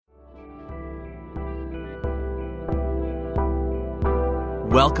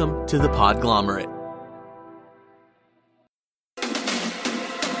Welcome to the Podglomerate.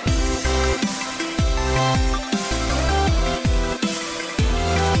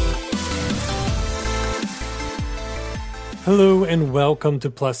 Hello and welcome to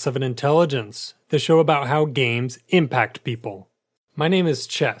Plus 7 Intelligence, the show about how games impact people. My name is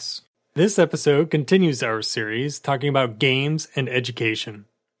Chess. This episode continues our series talking about games and education.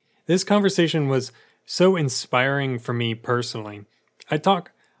 This conversation was so inspiring for me personally. I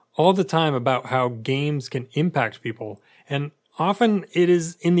talk all the time about how games can impact people, and often it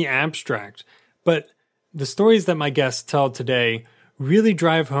is in the abstract, but the stories that my guests tell today really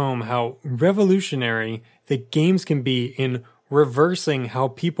drive home how revolutionary the games can be in reversing how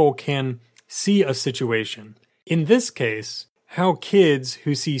people can see a situation. In this case, how kids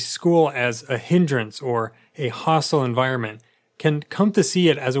who see school as a hindrance or a hostile environment can come to see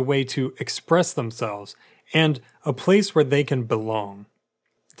it as a way to express themselves and a place where they can belong.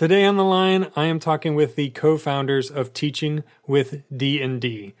 Today on the line, I am talking with the co-founders of Teaching with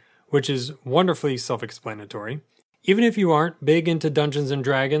D&D, which is wonderfully self-explanatory. Even if you aren't big into Dungeons &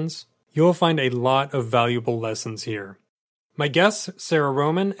 Dragons, you'll find a lot of valuable lessons here. My guests, Sarah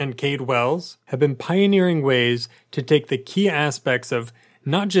Roman and Cade Wells, have been pioneering ways to take the key aspects of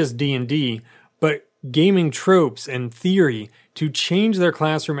not just D&D, but gaming tropes and theory to change their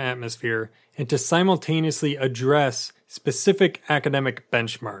classroom atmosphere and to simultaneously address specific academic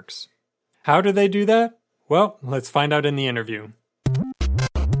benchmarks. How do they do that? Well, let's find out in the interview.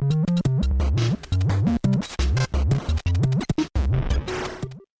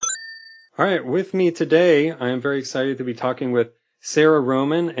 All right, with me today, I am very excited to be talking with Sarah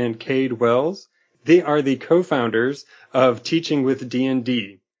Roman and Cade Wells. They are the co-founders of Teaching with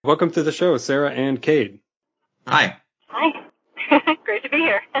D&D. Welcome to the show, Sarah and Cade. Hi. Hi. Great to be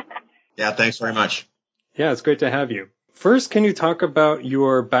here. Yeah, thanks very much. Yeah, it's great to have you. First, can you talk about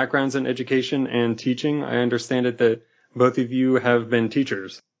your backgrounds in education and teaching? I understand it that both of you have been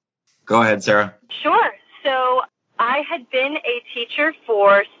teachers. Go ahead, Sarah. Sure. So I had been a teacher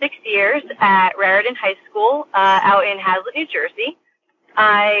for 6 years at Raritan High School out in Hazlet, New Jersey.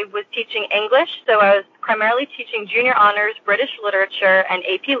 I was teaching English, so I was primarily teaching junior honors, British literature, and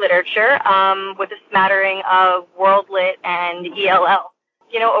AP literature with a smattering of World Lit and ELL.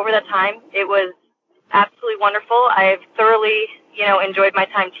 Over that time, it was absolutely wonderful. I've thoroughly, enjoyed my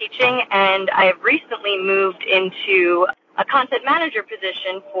time teaching, and I have recently moved into a content manager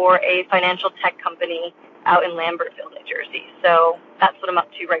position for a financial tech company out in Lambertville, New Jersey. So that's what I'm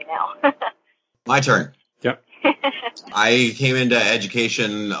up to right now. My turn. Yep. I came into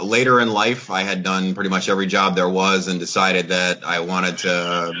education later in life. I had done pretty much every job there was and decided that I wanted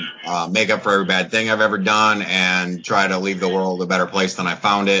to make up for every bad thing I've ever done and try to leave the world a better place than I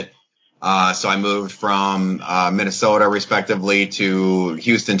found it. So I moved from Minnesota, respectively, to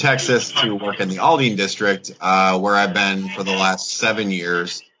Houston, Texas, to work in the Aldine district, where I've been for the last 7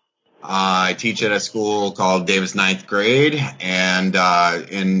 years. I teach at a school called Davis Ninth Grade, and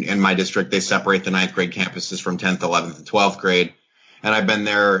in my district, they separate the ninth grade campuses from 10th, 11th, and 12th grade. And I've been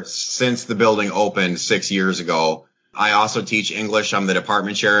there since the building opened 6 years ago. I also teach English. I'm the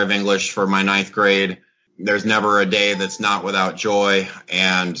department chair of English for my ninth grade. There's never a day that's not without joy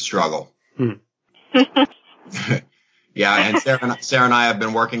and struggle. Yeah, and Sarah and I have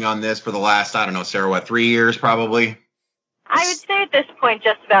been working on this for the last, Sarah, 3 years probably? I would say at this point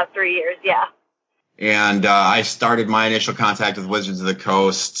just about 3 years, yeah. And I started my initial contact with Wizards of the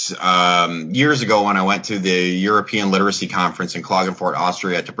Coast years ago when I went to the European Literacy Conference in Klagenfurt,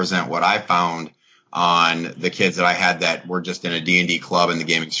 Austria, to present what I found on the kids that I had that were just in a D&D club and the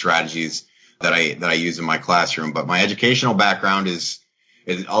gaming strategies that I use in my classroom. But my educational background is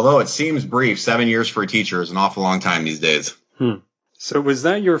although it seems brief, 7 years for a teacher is an awful long time these days. So was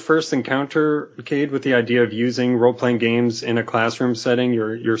that your first encounter, Cade, with the idea of using role-playing games in a classroom setting?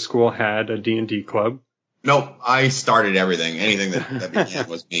 Your school had a D&D club? Nope. I started everything. Anything that began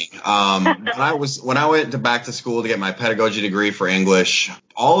was me. When I went back to school to get my pedagogy degree for English,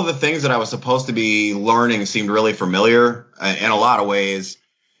 all of the things that I was supposed to be learning seemed really familiar in a lot of ways.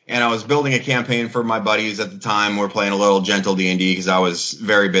 And I was building a campaign for my buddies at the time. We were playing a little gentle D&D because I was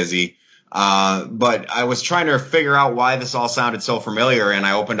very busy. But I was trying to figure out why this all sounded so familiar, and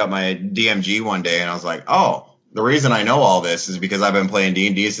I opened up my DMG one day, and I was like, oh, the reason I know all this is because I've been playing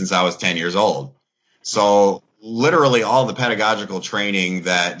D&D since I was 10 years old. So literally all the pedagogical training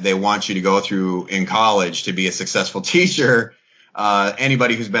that they want you to go through in college to be a successful teacher,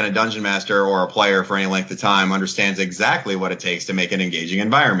 anybody who's been a dungeon master or a player for any length of time understands exactly what it takes to make an engaging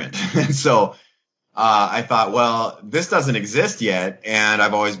environment. And so I thought, well, this doesn't exist yet, and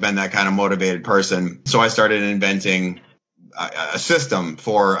I've always been that kind of motivated person. So I started inventing a system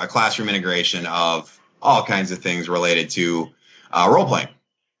for a classroom integration of all kinds of things related to role playing.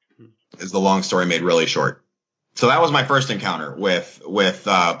 Is the long story made really short. So that was my first encounter with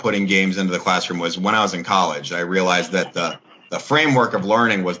putting games into the classroom. Was when I was in college. I realized that the framework of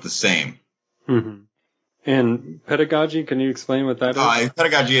learning was the same. Mm-hmm. And pedagogy, can you explain what that is?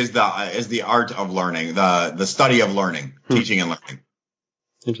 Pedagogy is the art of learning, the study of learning, teaching and learning.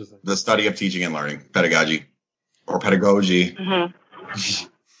 Interesting. The study of teaching and learning, pedagogy, or pedagogy. Mm-hmm.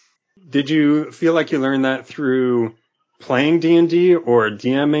 Did you feel like you learned that through playing D&D or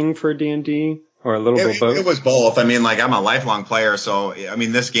DMing for D&D, or a little bit both? It was both. I mean, like, I'm a lifelong player, so I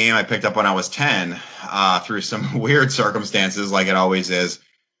mean, this game I picked up when I was 10 through some weird circumstances, like it always is.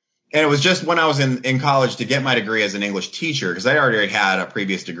 And it was just when I was in college to get my degree as an English teacher, because I already had a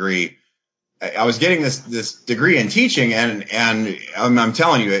previous degree. I was getting this degree in teaching, and I'm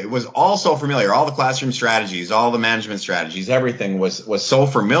telling you, it was all so familiar. All the classroom strategies, all the management strategies, everything was so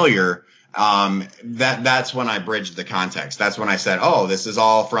familiar that's when I bridged the context. That's when I said, oh, this is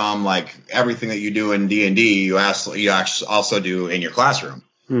all from like everything that you do in D&D, you actually also do in your classroom.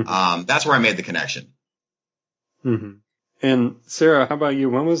 Mm-hmm. That's where I made the connection. Mm-hmm. And Sarah, how about you?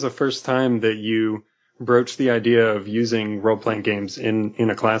 When was the first time that you broached the idea of using role-playing games in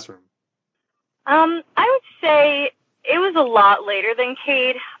a classroom? I would say it was a lot later than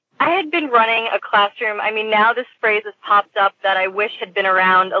Cade. I had been running a classroom. I mean, now this phrase has popped up that I wish had been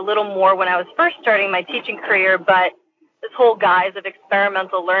around a little more when I was first starting my teaching career, but this whole guise of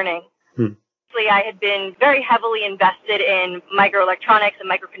experimental learning. I had been very heavily invested in microelectronics and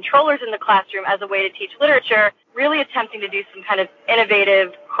microcontrollers in the classroom as a way to teach literature, really attempting to do some kind of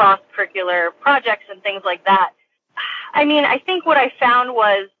innovative cross-curricular projects and things like that. I mean, I think what I found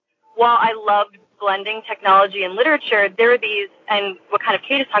was, while I loved blending technology and literature, there are these, and what kind of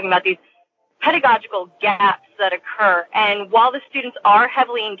Cade is talking about, these pedagogical gaps that occur. And while the students are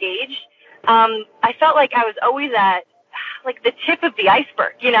heavily engaged, I felt like I was always at like the tip of the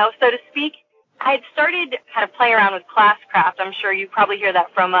iceberg, so to speak. I had started kind of playing around with Classcraft. I'm sure you probably hear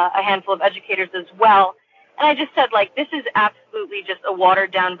that from a handful of educators as well. And I just said, like, this is absolutely just a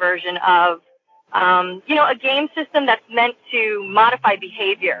watered-down version of, a game system that's meant to modify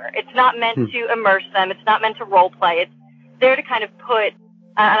behavior. It's not meant to immerse them. It's not meant to role play. It's there to kind of put,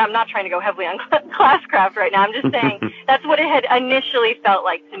 and I'm not trying to go heavily on Classcraft right now. I'm just saying that's what it had initially felt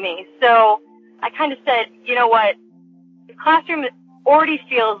like to me. So I kind of said, you know what, the classroom already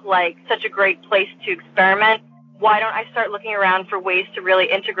feels like such a great place to experiment. Why don't I start looking around for ways to really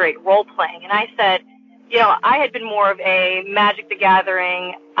integrate role playing? And I said, I had been more of a Magic the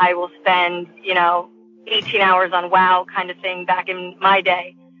Gathering, I will spend, 18 hours on WoW kind of thing back in my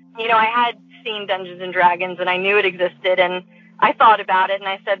day. I had seen Dungeons and Dragons and I knew it existed, and I thought about it and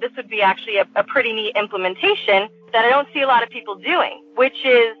I said this would be actually a pretty neat implementation that I don't see a lot of people doing, which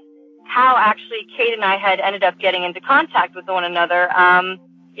is how actually Cade and I had ended up getting into contact with one another.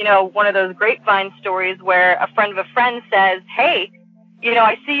 One of those grapevine stories where a friend of a friend says, hey,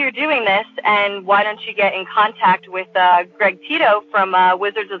 I see you're doing this, and why don't you get in contact with Greg Tito from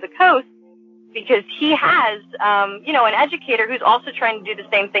Wizards of the Coast, because he has, an educator who's also trying to do the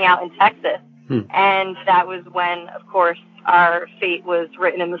same thing out in Texas. And that was when, of course, our fate was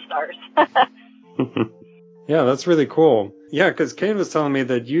written in the stars. Yeah, that's really cool. Yeah, because Cade was telling me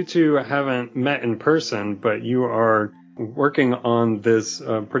that you two haven't met in person, but you are working on this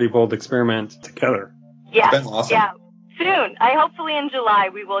pretty bold experiment together. Yeah, it's been awesome. Yeah. Soon. Hopefully in July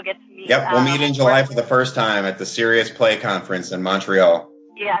we will get to meet. Yep, we'll meet in July for the first time at the Serious Play Conference in Montreal.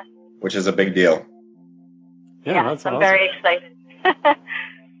 Yes. Which is a big deal. Yeah, that's awesome. I'm very excited.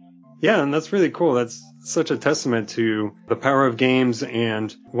 Yeah, and that's really cool. That's such a testament to the power of games,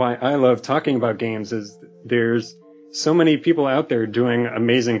 and why I love talking about games is there's so many people out there doing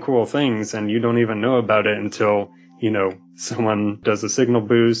amazing, cool things, and you don't even know about it until, someone does a signal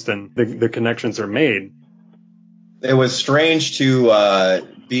boost and the connections are made. It was strange to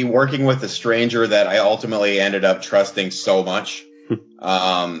be working with a stranger that I ultimately ended up trusting so much.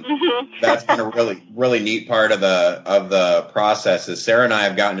 That's been a really, really neat part of the process. Is Sarah and I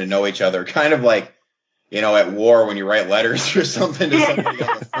have gotten to know each other kind of like, at war when you write letters or something to somebody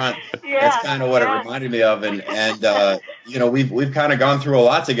on the front. That's kind of what it reminded me of. And we've kind of gone through a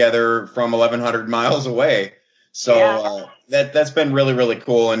lot together from 1,100 miles away. So that's been really, really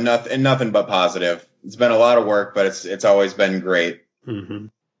cool and nothing but positive. It's been a lot of work, but it's always been great. Mm-hmm.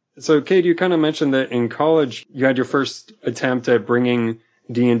 So, Cade, you kind of mentioned that in college you had your first attempt at bringing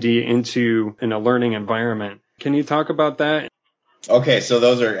D&D into a learning environment. Can you talk about that? Okay, so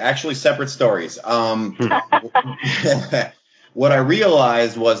those are actually separate stories. what I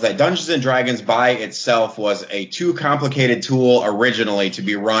realized was that Dungeons and Dragons by itself was a too complicated tool originally to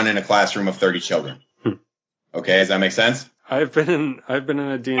be run in a classroom of 30 children. Okay, does that make sense? I've been in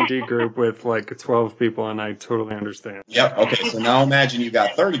a D&D group with like 12 people, and I totally understand. Yep. Okay, so now imagine you've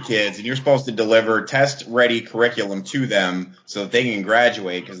got 30 kids, and you're supposed to deliver test-ready curriculum to them so that they can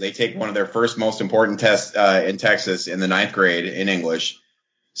graduate, because they take one of their first most important tests in Texas in the 9th grade in English.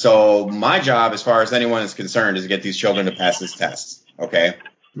 So my job, as far as anyone is concerned, is to get these children to pass this test. Okay?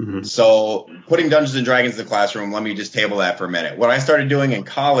 Mm-hmm. So putting Dungeons and Dragons in the classroom, let me just table that for a minute. What I started doing in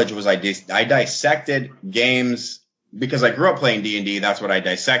college was I dissected games. Because I grew up playing D&D, that's what I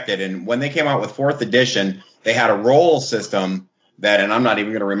dissected. And when they came out with 4th edition, they had a role system that, and I'm not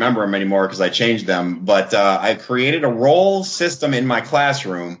even going to remember them anymore because I changed them, but I created a role system in my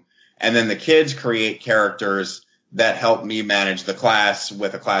classroom, and then the kids create characters that help me manage the class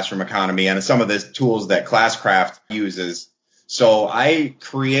with a classroom economy and some of the tools that Classcraft uses. So I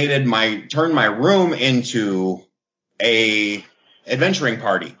turned my room into a adventuring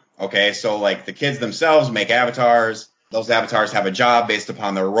party. Okay, so like the kids themselves make avatars. Those avatars have a job based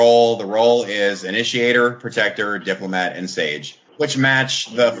upon their role. The role is initiator, protector, diplomat, and sage, which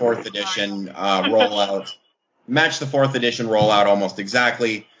match the 4th edition rollout. Match the 4th edition rollout almost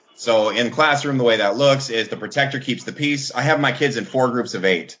exactly. So in classroom, the way that looks is the protector keeps the peace. I have my kids in 4 groups of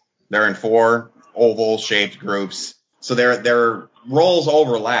 8. They're in 4 oval-shaped groups. So their roles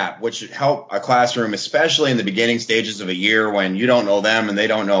overlap, which help a classroom, especially in the beginning stages of a year when you don't know them and they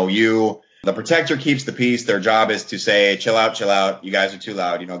don't know you. The protector keeps the peace. Their job is to say, chill out. You guys are too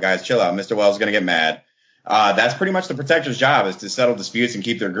loud. Guys, chill out. Mr. Wells is going to get mad. That's pretty much the protector's job, is to settle disputes and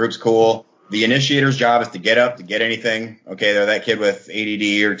keep their groups cool. The initiator's job is to get up, to get anything. Okay, they're that kid with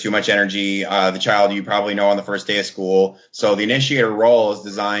ADD or too much energy, the child you probably know on the first day of school. So the initiator role is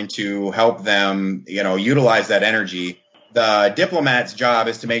designed to help them, utilize that energy. The diplomat's job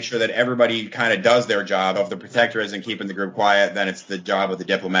is to make sure that everybody kind of does their job. If the protector isn't keeping the group quiet, then it's the job of the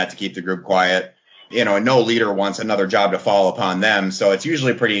diplomat to keep the group quiet. No leader wants another job to fall upon them. So it's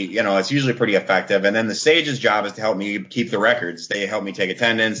usually pretty effective. And then the sage's job is to help me keep the records. They help me take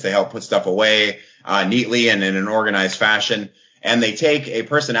attendance. They help put stuff away neatly and in an organized fashion. And they take a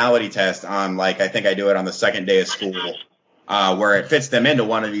personality test on, I think I do it on the 2nd day of school, where it fits them into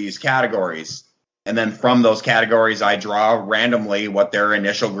one of these categories. And then from those categories, I draw randomly what their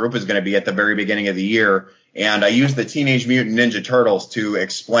initial group is going to be at the very beginning of the year. And I use the Teenage Mutant Ninja Turtles to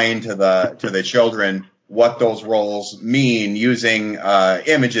explain to the children what those roles mean using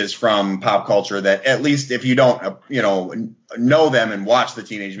images from pop culture that, at least if you don't, know them and watch the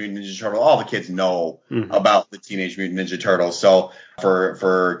Teenage Mutant Ninja Turtle, all the kids know about the Teenage Mutant Ninja Turtles. So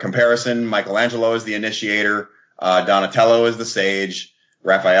for comparison, Michelangelo is the initiator, Donatello is the sage,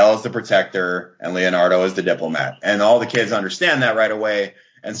 Raphael is the protector, and Leonardo is the diplomat. And all the kids understand that right away.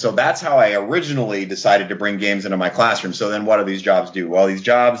 And so that's how I originally decided to bring games into my classroom. So then what do these jobs do? Well, these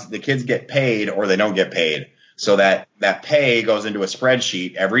jobs, the kids get paid or they don't get paid. So that pay goes into a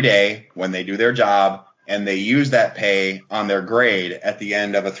spreadsheet every day when they do their job, and they use that pay on their grade at the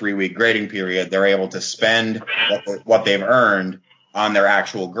end of a 3-week grading period. They're able to spend what they've earned on their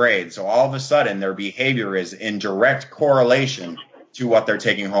actual grade. So all of a sudden their behavior is in direct correlation to what they're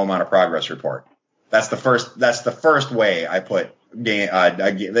taking home on a progress report. That's the first way I put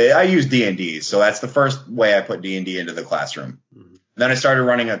I use D&D, so that's the first way I put D&D into the classroom. Mm-hmm. Then I started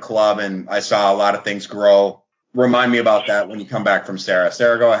running a club, and I saw a lot of things grow. Remind me about that when you come back from Sarah.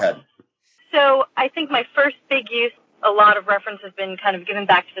 Sarah, go ahead. So I think my first big use, a lot of reference has been kind of given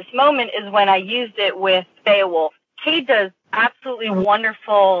back to this moment, is when I used it with Beowulf. Kate does absolutely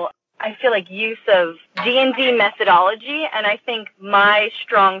wonderful, I feel like, use of D&D methodology, and I think my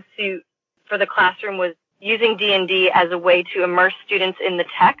strong suit for the classroom was using D&D as a way to immerse students in the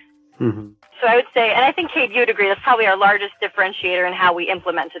text. Mm-hmm. So I would say, and I think, Kate, you would agree, that's probably our largest differentiator in how we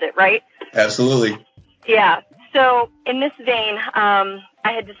implemented it, right? Absolutely. Yeah. So in this vein, I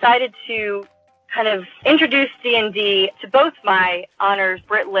had decided to kind of introduce D&D to both my honors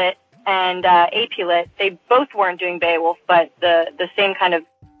Brit Lit and AP Lit. They both weren't doing Beowulf, but the same kind of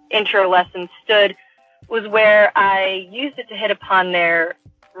intro lesson was where I used it to hit upon their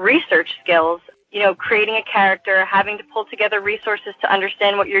research skills. Creating a character, having to pull together resources to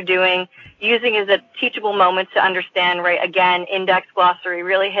understand what you're doing, using as a teachable moment to understand, right, again, index, glossary,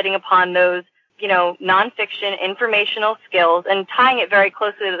 really hitting upon those, nonfiction, informational skills and tying it very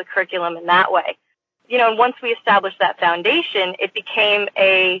closely to the curriculum in that way. Once we established that foundation, it became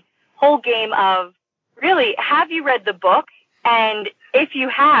a whole game of, really, have you read the book? And if you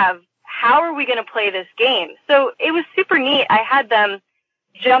have, how are we going to play this game? So it was super neat. I had them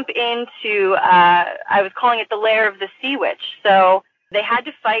jump into, I was calling it the lair of the sea witch. So they had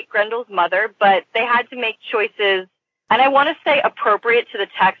to fight Grendel's mother, but they had to make choices, and I want to say appropriate to the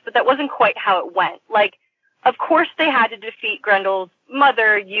text, but that wasn't quite how it went. Like, of course they had to defeat Grendel's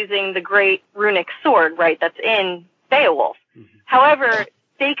mother using the great runic sword, right, that's in Beowulf. Mm-hmm. However,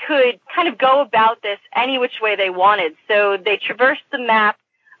 they could kind of go about this any which way they wanted. So they traversed the map.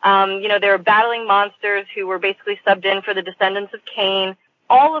 They were battling monsters who were basically subbed in for the descendants of Cain.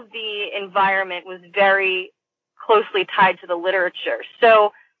 All of the environment was very closely tied to the literature.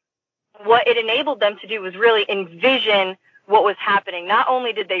 So what it enabled them to do was really envision what was happening. Not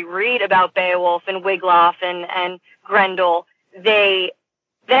only did they read about Beowulf and Wiglaf and Grendel, they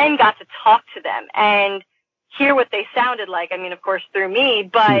then got to talk to them and hear what they sounded like. I mean, of course, through me,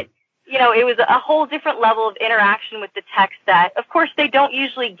 but, it was a whole different level of interaction with the text that, of course, they don't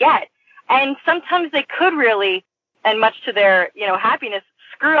usually get. And sometimes they could really, and much to their, happiness,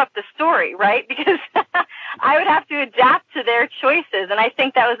 screw up the story, right? Because I would have to adapt to their choices. And I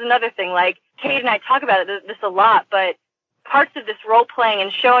think that was another thing. Like, Kate and I talk about this a lot, but parts of this role-playing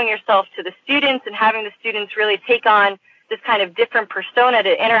and showing yourself to the students and having the students really take on this kind of different persona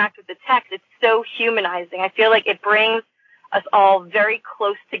to interact with the text, it's so humanizing. I feel like it brings us all very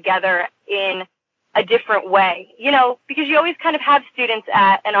close together in a different way, because you always kind of have students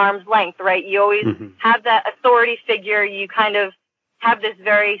at an arm's length, right? You always have that authority figure. You kind of have this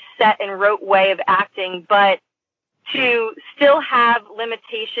very set and rote way of acting, but to still have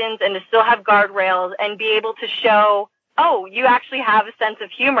limitations and to still have guardrails and be able to show, oh, you actually have a sense of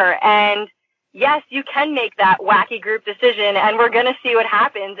humor, and yes, you can make that wacky group decision, and we're going to see what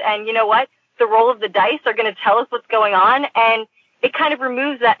happens. And you know what? The roll of the dice are going to tell us what's going on, and it kind of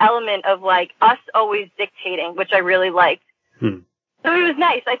removes that element of, like, us always dictating, which I really liked. So it was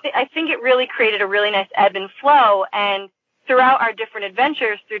nice. I think it really created a really nice ebb and flow, and throughout our different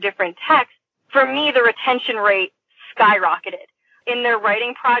adventures through different texts, for me, the retention rate skyrocketed. In their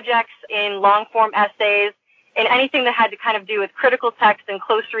writing projects, in long-form essays, in anything that had to kind of do with critical text analysis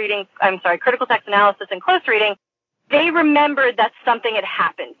and close reading, they remembered that something had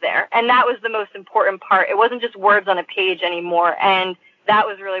happened there. And that was the most important part. It wasn't just words on a page anymore. And that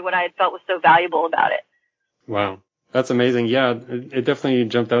was really what I had felt was so valuable about it. Wow. That's amazing. Yeah, it definitely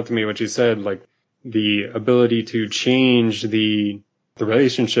jumped out to me what you said, like the ability to change the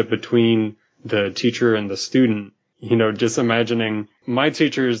relationship between the teacher and the student. Just imagining my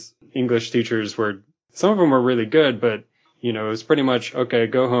teachers, English teachers, some of them were really good, but, it was pretty much, okay,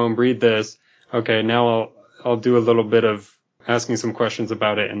 go home, read this. Okay, now I'll do a little bit of asking some questions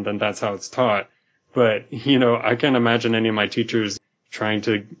about it, and then that's how it's taught. But, I can't imagine any of my teachers trying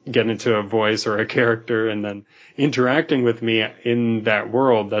to get into a voice or a character and then interacting with me in that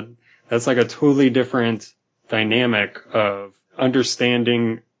world. That's like a totally different dynamic of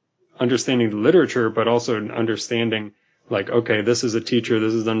understanding the literature, but also understanding, like, okay, this is a teacher,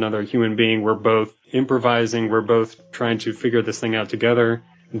 this is another human being. We're both improvising. We're both trying to figure this thing out together.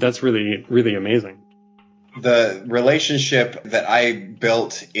 That's really, really amazing. The relationship that I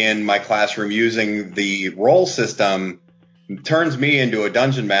built in my classroom using the role system turns me into a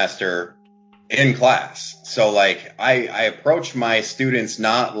dungeon master in class. So, like, I approach my students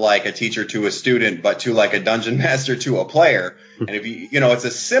not like a teacher to a student, but to like a dungeon master to a player. And if it's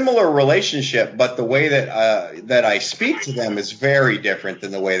a similar relationship, but the way that I speak to them is very different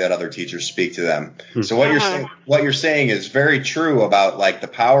than the way that other teachers speak to them. So what you're saying is very true about, like, the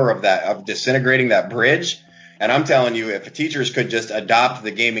power of disintegrating that bridge. And I'm telling you, if teachers could just adopt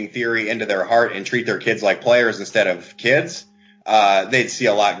the gaming theory into their heart and treat their kids like players instead of kids, they'd see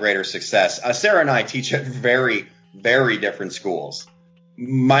a lot greater success. Sarah and I teach at very, very different schools.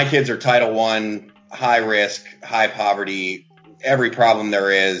 My kids are Title I, high risk, high poverty, every problem there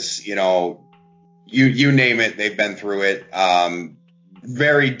is, you name it, they've been through it.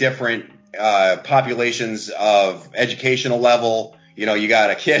 Very different populations of educational level. You got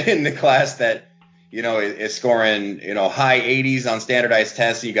a kid in the class that, is scoring, high 80s on standardized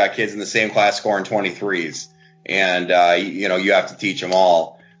tests. And you got kids in the same class scoring 23s. And, you have to teach them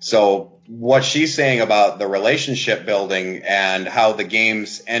all. So what she's saying about the relationship building and how the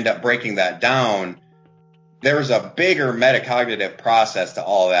games end up breaking that down, there's a bigger metacognitive process to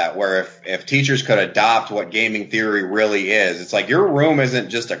all that, where if teachers could adopt what gaming theory really is, it's like your room isn't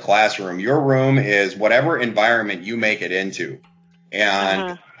just a classroom. Your room is whatever environment you make it into.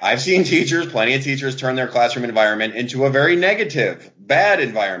 And I've seen plenty of teachers turn their classroom environment into a very negative, bad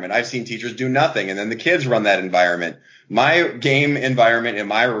environment. I've seen teachers do nothing, and then the kids run that environment. My game environment in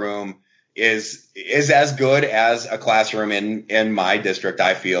my room is as good as a classroom in my district,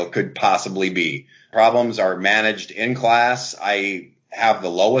 I feel, could possibly be. Problems are managed in class. I have the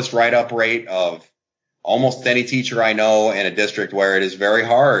lowest write-up rate of almost any teacher I know in a district where it is very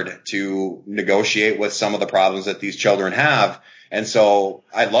hard to negotiate with some of the problems that these children have. And so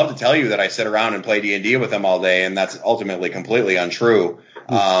I'd love to tell you that I sit around and play D&D with them all day, and that's ultimately completely untrue.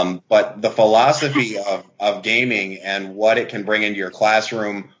 But the philosophy of gaming and what it can bring into your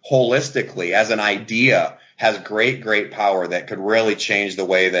classroom holistically as an idea has great, great power that could really change the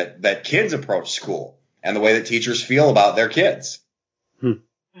way that kids approach school and the way that teachers feel about their kids.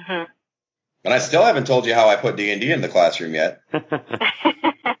 Mm-hmm. But I still haven't told you how I put D&D in the classroom yet.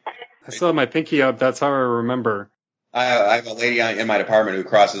 I still have my pinky up. That's how I remember. I have a lady in my department who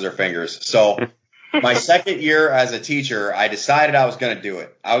crosses her fingers. So my second year as a teacher, I decided I was going to do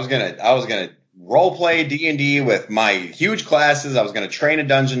it. I was going to role play D&D with my huge classes. I was going to train a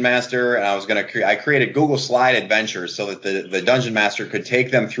dungeon master, and I created Google Slide Adventures so that the dungeon master could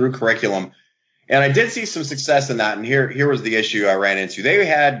take them through curriculum. And I did see some success in that. And here was the issue I ran into. They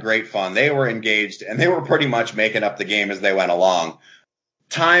had great fun. They were engaged, and they were pretty much making up the game as they went along.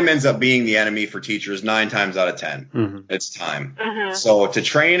 Time ends up being the enemy for teachers 9 times out of 10. Mm-hmm. It's time. Mm-hmm. So to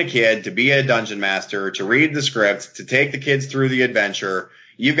train a kid to be a dungeon master, to read the script, to take the kids through the adventure,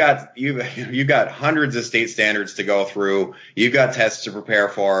 you've got hundreds of state standards to go through. You've got tests to prepare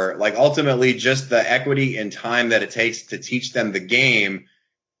for. Like, ultimately, just the equity in time that it takes to teach them the game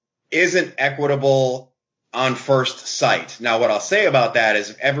isn't equitable on first sight. Now, what I'll say about that is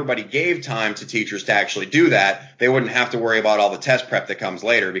if everybody gave time to teachers to actually do that, they wouldn't have to worry about all the test prep that comes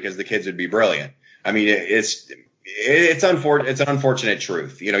later because the kids would be brilliant. I mean, it's an unfortunate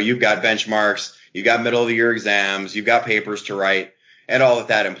truth. You know, you've got benchmarks, you've got middle of the year exams, you've got papers to write, and all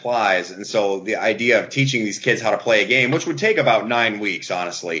that implies. And so the idea of teaching these kids how to play a game, which would take about 9 weeks,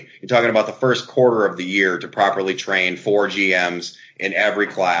 honestly, you're talking about the first quarter of the year to properly train 4 GMs in every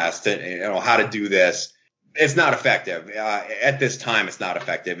class to, how to do this. It's not effective. At this time, it's not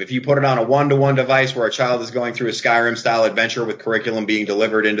effective. If you put it on a one-to-one device where a child is going through a Skyrim-style adventure with curriculum being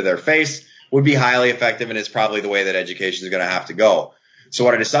delivered into their face, would be highly effective, and it's probably the way that education is going to have to go. So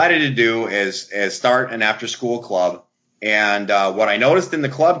what I decided to do is start an after-school club. And what I noticed in the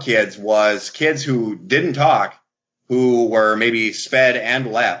club kids was kids who didn't talk, who were maybe SPED and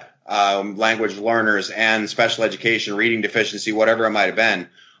LEP, language learners and special education, reading deficiency, whatever it might have been.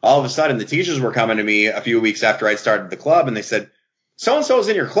 All of a sudden, the teachers were coming to me a few weeks after I'd started the club, and they said, so-and-so's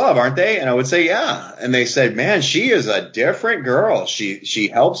in your club, aren't they? And I would say, yeah. And they said, man, she is a different girl. She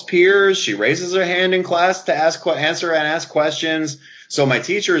helps peers. She raises her hand in class to answer and ask questions. So my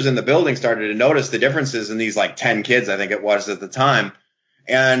teachers in the building started to notice the differences in these 10 kids, I think it was at the time.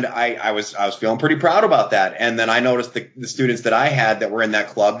 And I was feeling pretty proud about that. And then I noticed the students that I had that were in that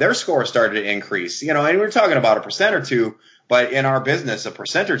club, their score started to increase, and we were talking about 1% or 2%. But in our business,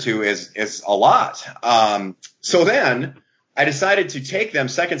 1% or 2% is a lot. So then I decided to take them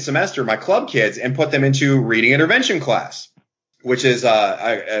second semester, my club kids, and put them into reading intervention class, which is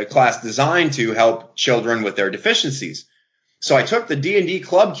a class designed to help children with their deficiencies. So I took the D&D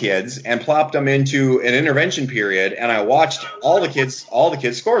club kids and plopped them into an intervention period, and I watched all the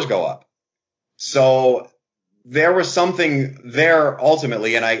kids' scores go up. So there was something there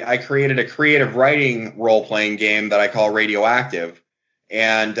ultimately, and I created a creative writing role-playing game that I call Radioactive.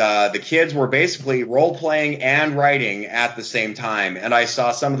 And the kids were basically role-playing and writing at the same time. And I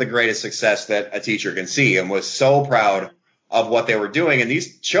saw some of the greatest success that a teacher can see and was so proud of what they were doing. And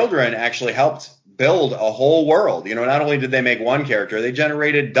these children actually helped build a whole world. Not only did they make one character, they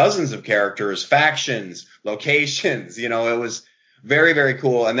generated dozens of characters, factions, locations. It was very, very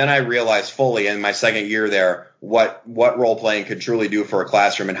cool. And then I realized fully in my second year there what role-playing could truly do for a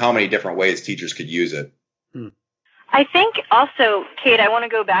classroom and how many different ways teachers could use it. I think also, Kate, I want to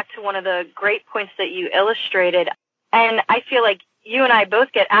go back to one of the great points that you illustrated. And I feel like you and I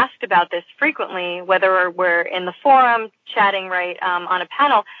both get asked about this frequently, whether we're in the forum chatting on a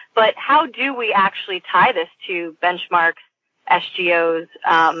panel. But how do we actually tie this to benchmarks, SGOs,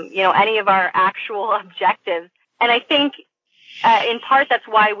 any of our actual objectives? And I think in part, that's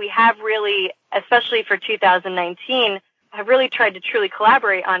why we have really, especially for 2019, have really tried to truly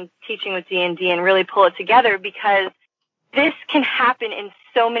collaborate on teaching with D&D and really pull it together, because this can happen in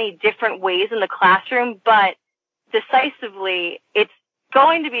so many different ways in the classroom, but decisively, it's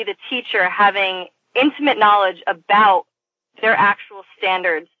going to be the teacher having intimate knowledge about their actual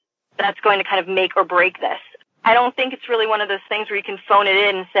standards that's going to kind of make or break this. I don't think it's really one of those things where you can phone it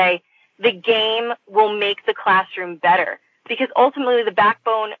in and say, the game will make the classroom better. Because ultimately the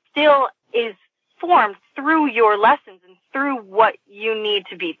backbone still is formed through your lessons and through what you need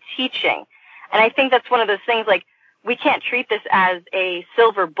to be teaching. And I think that's one of those things, we can't treat this as a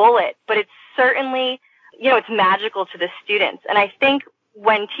silver bullet, but it's certainly, it's magical to the students. And I think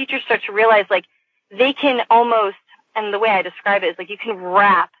when teachers start to realize, like, they can almost, and the way I describe it is like you can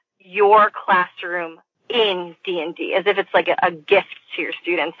wrap your classroom in D&D as if it's like a gift to your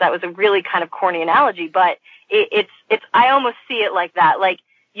students. That was a really kind of corny analogy, but it's I almost see it like that. Like,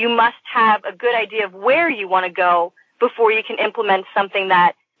 you must have a good idea of where you want to go before you can implement something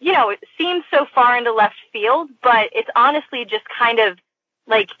that, it seems so far into left field, but it's honestly just kind of,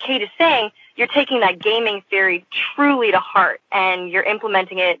 like Kate is saying, you're taking that gaming theory truly to heart, and you're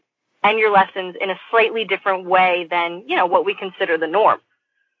implementing it and your lessons in a slightly different way than, what we consider the norm.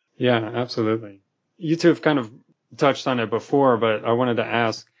 Yeah, absolutely. You two have kind of touched on it before, but I wanted to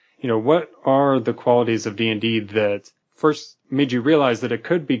ask, what are the qualities of D&D that first made you realize that it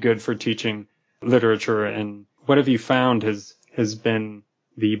could be good for teaching literature, and what have you found has been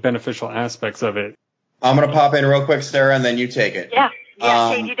the beneficial aspects of it? I'm going to pop in real quick, Sarah, and then you take it. Yeah,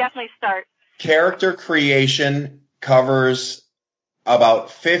 Kate, you definitely start. Character creation covers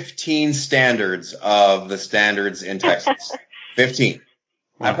about 15 standards of the standards in Texas. 15.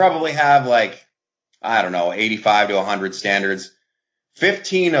 Wow. I probably have 85 to 100 standards.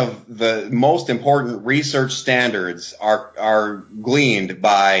 15 of the most important research standards are gleaned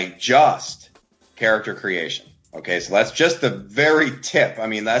by just character creation. Okay, so that's just the very tip. I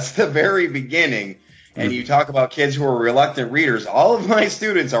mean, that's the very beginning. And you talk about kids who are reluctant readers. All of my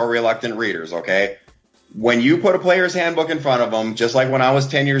students are reluctant readers, okay? When you put a player's handbook in front of them, just like when I was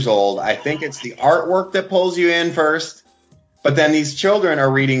 10 years old, I think it's the artwork that pulls you in first. But then these children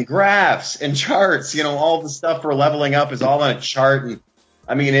are reading graphs and charts. All the stuff for leveling up is all on a chart. And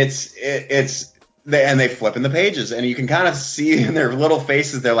I mean, and they flip in the pages, and you can kind of see in their little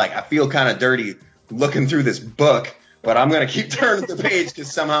faces, they're like, I feel kind of dirty looking through this book, but I'm going to keep turning the page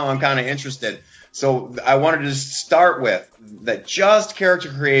because somehow I'm kind of interested. So I wanted to start with that just character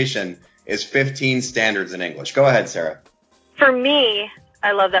creation is 15 standards in English. Go ahead, Sarah. For me,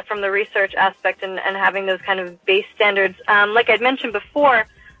 I love that from the research aspect and having those kind of base standards. Like I'd mentioned before,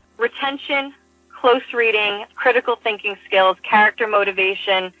 retention, close reading, critical thinking skills, character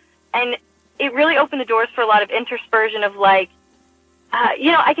motivation, and it really opened the doors for a lot of interspersion of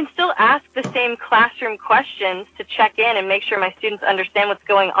I can still ask the same classroom questions to check in and make sure my students understand what's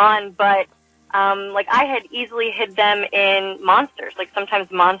going on, but I had easily hid them in monsters. Like,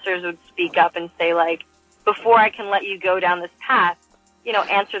 sometimes monsters would speak up and say, before I can let you go down this path,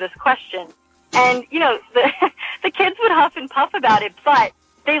 answer this question. And, the kids would huff and puff about it, but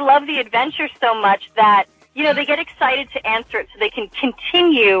they love the adventure so much that, they get excited to answer it so they can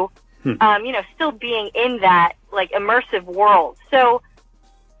continue, still being in that, immersive world. So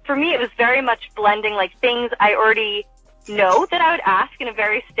for me, it was very much blending, things I already know that I would ask in a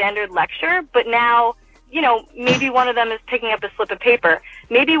very standard lecture, but now, maybe one of them is picking up a slip of paper.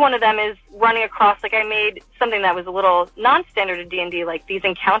 Maybe one of them is running across, I made something that was a little non-standard in D&D, these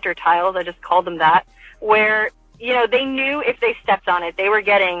encounter tiles, I just called them that, where, they knew if they stepped on it, they were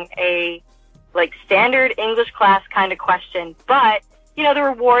getting a, standard English class kind of question, but, the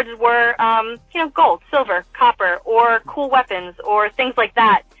rewards were, gold, silver, copper, or cool weapons, or things like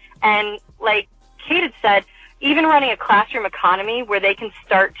that. And like Kate had said, even running a classroom economy where they can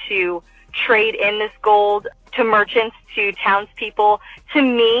start to trade in this gold to merchants, to townspeople. To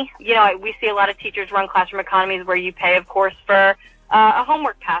me, we see a lot of teachers run classroom economies where you pay, of course, for a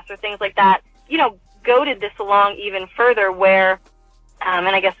homework pass or things like that. Goaded this along even further where, and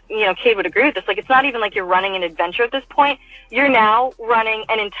I guess, Kate would agree with this, it's not even like you're running an adventure at this point. You're now running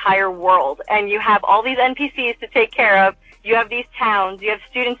an entire world, and you have all these NPCs to take care of. You have these towns. You have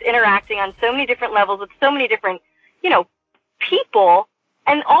students interacting on so many different levels with so many different, people,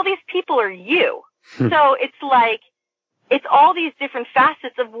 and all these people are you. So it's all these different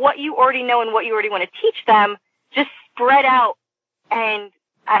facets of what you already know and what you already want to teach them, just spread out, and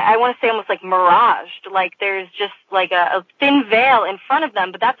I want to say almost miraged. There's just a thin veil in front of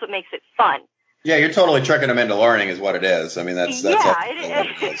them, but that's what makes it fun. Yeah, you're totally tricking them into learning is what it is. I mean, that's yeah,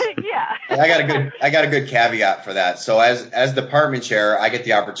 it is. Yeah. I got a good caveat for that. So as department chair, I get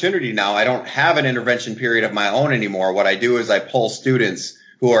the opportunity now. I don't have an intervention period of my own anymore. What I do is I pull students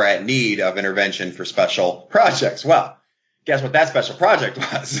who are at need of intervention for special projects. Well, guess what that special project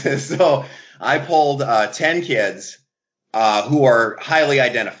was? So I pulled 10 kids who are highly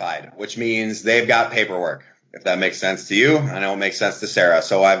identified, which means they've got paperwork. If that makes sense to you, I know it makes sense to Sarah.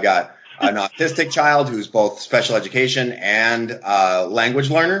 So I've got an autistic child who's both special education and language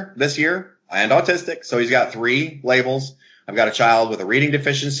learner this year, and autistic. So he's got 3 labels. I've got a child with a reading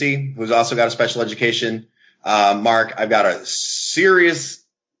deficiency who's also got a special education mark. I've got a serious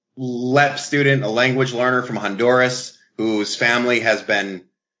LEP student, a language learner from Honduras, whose family has been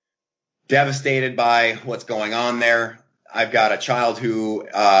devastated by what's going on there. I've got a child who,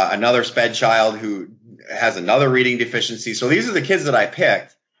 another SPED child who has another reading deficiency. So these are the kids that I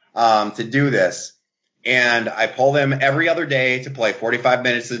picked to do this. And I pull them every other day to play 45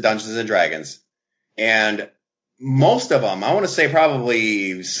 minutes of Dungeons and Dragons. And most of them, I want to say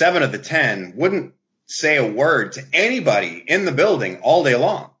probably 7 of the 10, wouldn't say a word to anybody in the building all day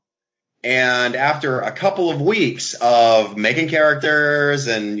long. And after a couple of weeks of making characters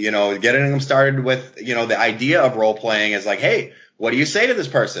and, getting them started with, the idea of role playing is like, hey, what do you say to this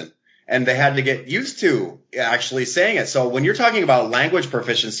person? And they had to get used to actually saying it. So when you're talking about language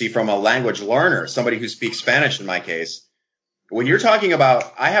proficiency from a language learner, somebody who speaks Spanish in my case, when you're talking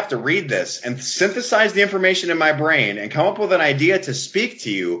about, I have to read this and synthesize the information in my brain and come up with an idea to speak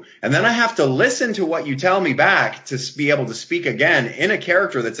to you, and then I have to listen to what you tell me back to be able to speak again in a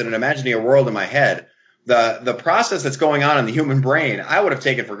character that's in an imaginary world in my head. The process that's going on in the human brain, I would have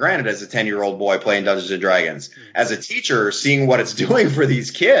taken for granted as a 10-year-old boy playing Dungeons & Dragons. As a teacher, seeing what it's doing for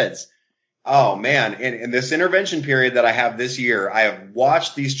these kids, oh, man, in this intervention period that I have this year, I have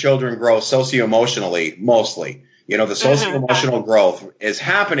watched these children grow socio-emotionally, mostly. The socio-emotional growth is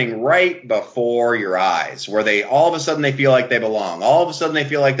happening right before your eyes, where they all of a sudden they feel like they belong. All of a sudden they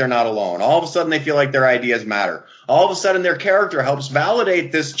feel like they're not alone. All of a sudden they feel like their ideas matter. All of a sudden their character helps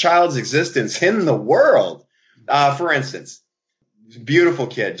validate this child's existence in the world. For instance, beautiful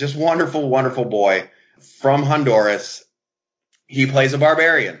kid, just wonderful, wonderful boy from Honduras. He plays a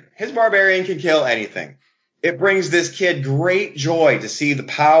barbarian. His barbarian can kill anything. It brings this kid great joy to see the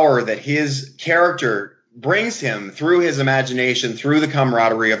power that his character brings him through his imagination, through the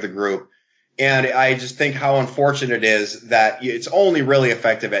camaraderie of the group. And I just think how unfortunate it is that it's only really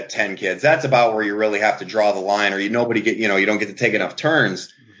effective at 10 kids. That's about where you really have to draw the line, or you don't get to take enough turns.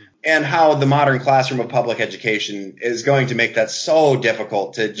 Mm-hmm. And how the modern classroom of public education is going to make that so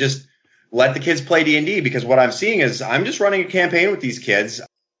difficult to just let the kids play D&D, because what I'm seeing is I'm just running a campaign with these kids.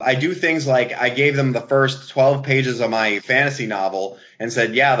 I do things like I gave them the first 12 pages of my fantasy novel and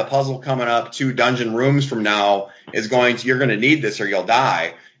said, yeah, the puzzle coming up 2 dungeon rooms from now is you're going to need this or you'll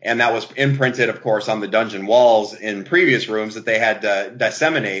die. And that was imprinted, of course, on the dungeon walls in previous rooms that they had to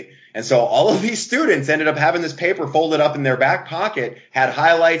disseminate. And so all of these students ended up having this paper folded up in their back pocket, had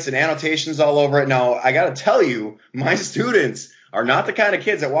highlights and annotations all over it. Now, I got to tell you, my students are not the kind of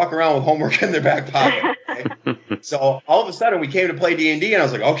kids that walk around with homework in their back pocket. Okay? So all of a sudden we came to play D&D, and I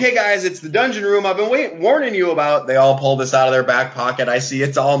was like, okay, guys, it's the dungeon room I've been warning you about. They all pulled this out of their back pocket. I see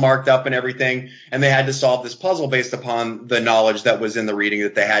it's all marked up and everything. And they had to solve this puzzle based upon the knowledge that was in the reading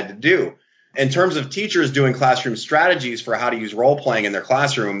that they had to do. In terms of teachers doing classroom strategies for how to use role-playing in their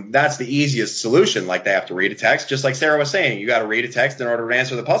classroom, that's the easiest solution. Like they have to read a text, just like Sarah was saying. You got to read a text in order to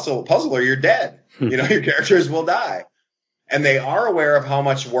answer the puzzle or you're dead. Your characters will die. And they are aware of how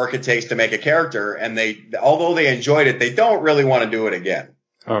much work it takes to make a character, and although they enjoyed it, they don't really want to do it again.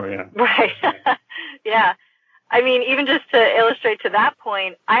 Oh, yeah. Right. Yeah. I mean, even just to illustrate to that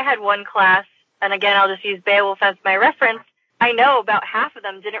point, I had one class, and again, I'll just use Beowulf as my reference. I know about half of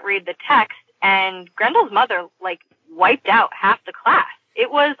them didn't read the text, and Grendel's mother, wiped out half the class.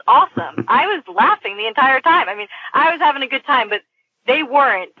 It was awesome. I was laughing the entire time. I mean, I was having a good time, but they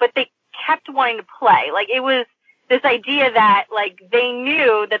weren't. But they kept wanting to play. It was this idea that, they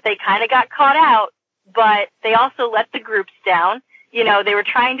knew that they kind of got caught out, but they also let the groups down. They were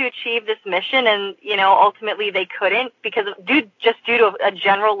trying to achieve this mission, and, ultimately they couldn't because due to a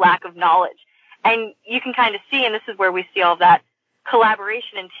general lack of knowledge. And you can kind of see, and this is where we see all of that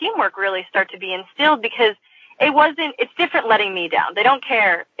collaboration and teamwork really start to be instilled, because it's different letting me down. They don't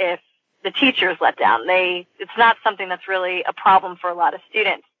care if the teacher's let down. It's not something that's really a problem for a lot of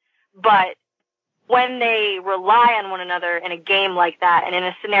students. But when they rely on one another in a game like that, and in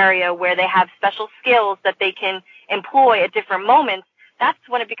a scenario where they have special skills that they can employ at different moments, that's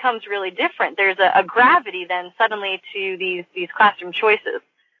when it becomes really different. There's a gravity then suddenly to these classroom choices.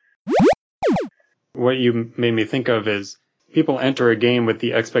 What you made me think of is people enter a game with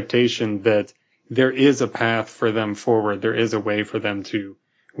the expectation that there is a path for them forward. There is a way for them to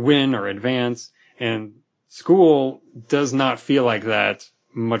win or advance. And school does not feel like that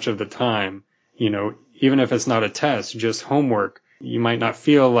much of the time. Even if it's not a test, just homework, you might not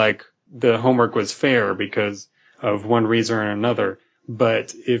feel like the homework was fair because of one reason or another.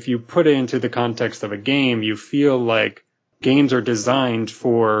 But if you put it into the context of a game, you feel like games are designed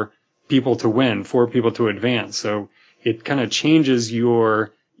for people to win, for people to advance. So it kind of changes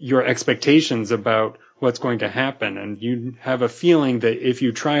your expectations about what's going to happen. And you have a feeling that if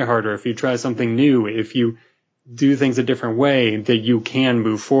you try harder, if you try something new, if you do things a different way, that you can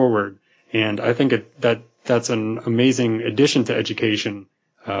move forward. And I think that's an amazing addition to education,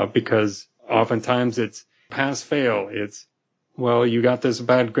 because oftentimes it's pass, fail. It's, well, you got this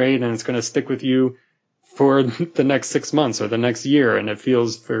bad grade and it's going to stick with you for the next 6 months or the next year. And it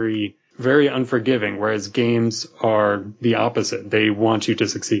feels very, very unforgiving, whereas games are the opposite. They want you to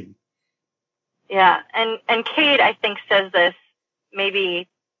succeed. Yeah. And Cade, I think, says this maybe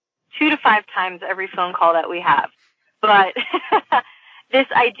 2 to 5 times every phone call that we have. But this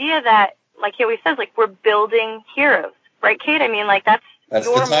idea that, like he always says, like, we're building heroes, right, Cade? I mean, like, that's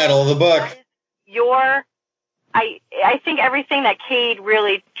the title of the book. I think everything that Cade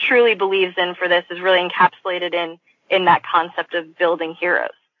really truly believes in for this is really encapsulated in that concept of building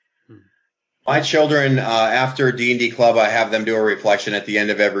heroes. My children, after D&D Club, I have them do a reflection at the end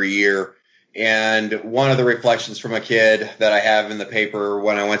of every year. And one of the reflections from a kid that I have in the paper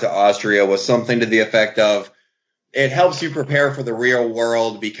when I went to Austria was something to the effect of, it helps you prepare for the real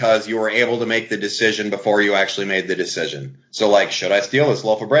world because you were able to make the decision before you actually made the decision. So, like, should I steal this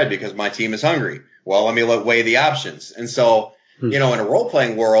loaf of bread because my team is hungry? Well, let me weigh the options. And so, in a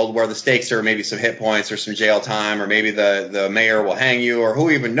role-playing world where the stakes are maybe some hit points or some jail time, or maybe the mayor will hang you, or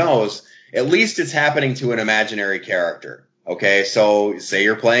who even knows, at least it's happening to an imaginary character. Okay, so say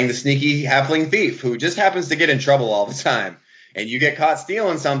you're playing the sneaky halfling thief who just happens to get in trouble all the time, and you get caught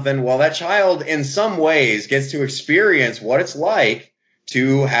stealing something. Well, that child in some ways gets to experience what it's like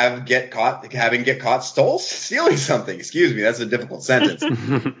to get caught stealing something. Excuse me, that's a difficult sentence.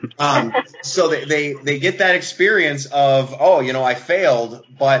 So they get that experience of, I failed,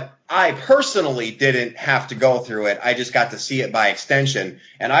 but I personally didn't have to go through it. I just got to see it by extension.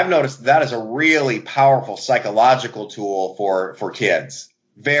 And I've noticed that is a really powerful psychological tool for kids.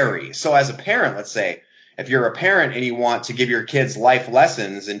 Very. So as a parent, let's say, if you're a parent and you want to give your kids life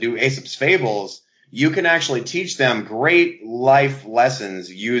lessons and do Aesop's Fables, you can actually teach them great life lessons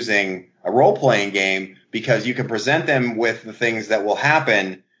using a role-playing game, because you can present them with the things that will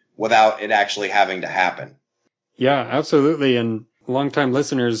happen without it actually having to happen. Yeah, absolutely. And longtime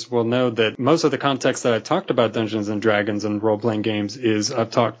listeners will know that most of the context that I've talked about Dungeons and Dragons and role-playing games is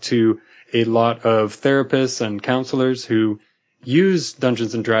I've talked to a lot of therapists and counselors who use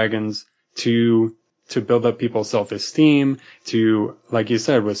Dungeons and Dragons to build up people's self-esteem, to, like you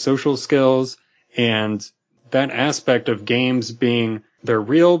said, with social skills. And that aspect of games being, they're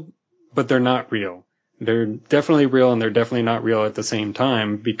real, but they're not real. They're definitely real and they're definitely not real at the same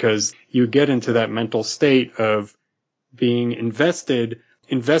time, because you get into that mental state of being invested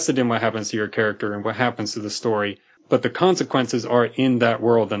in what happens to your character and what happens to the story. But the consequences are in that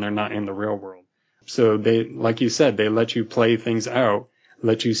world and they're not in the real world. So they, like you said, they let you play things out,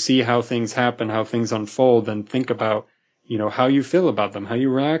 let you see how things happen, how things unfold, and think about, how you feel about them, how you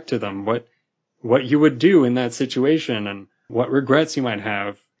react to them, what you would do in that situation, and what regrets you might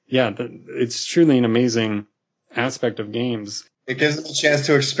have. Yeah, it's truly an amazing aspect of games. It gives them a chance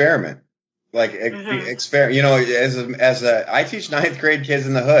to experiment. Like, experiment. I teach 9th grade kids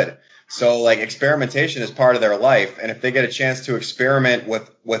in the hood. So, like, experimentation is part of their life. And if they get a chance to experiment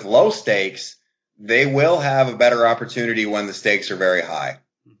with low stakes, they will have a better opportunity when the stakes are very high.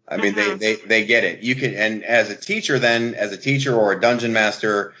 I mean, they get it. You can, and as a teacher or a dungeon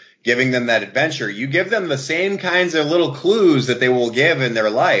master, giving them that adventure, you give them the same kinds of little clues that they will give in their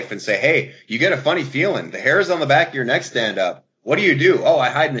life and say, hey, you get a funny feeling. The hairs on the back of your neck stand up. What do you do? Oh, I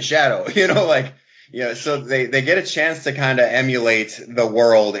hide in the shadow. So they get a chance to kind of emulate the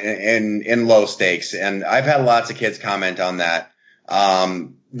world in low stakes. And I've had lots of kids comment on that.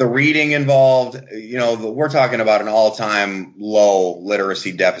 The reading involved, we're talking about an all-time low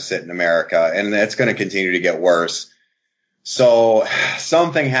literacy deficit in America, and it's going to continue to get worse. So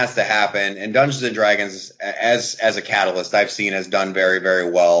something has to happen, and Dungeons and Dragons, as a catalyst, I've seen has done very,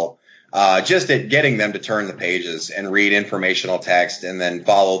 very well, just at getting them to turn the pages and read informational text and then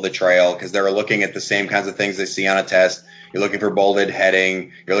follow the trail, because they're looking at the same kinds of things they see on a test. You're looking for bolded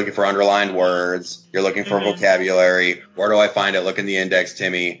heading. You're looking for underlined words. You're looking for vocabulary. Where do I find it? Look in the index,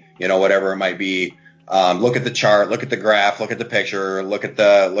 Timmy. Whatever it might be. Look at the chart. Look at the graph. Look at the picture. Look at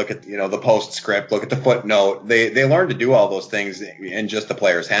the postscript. Look at the footnote. They learn to do all those things in just the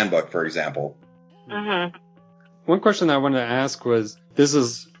player's handbook, for example. Mm-hmm. One question that I wanted to ask was, this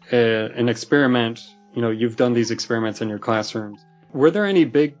is an experiment. You've done these experiments in your classrooms. Were there any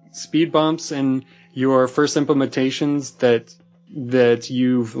big speed bumps in your first implementations that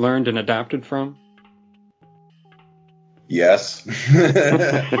you've learned and adapted from? Yes.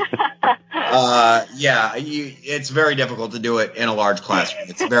 It's very difficult to do it in a large classroom.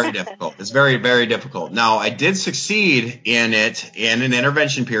 It's very difficult. It's very, very difficult. Now, I did succeed in it in an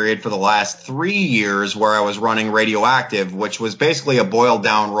intervention period for the last 3 years where I was running Radioactive, which was basically a boiled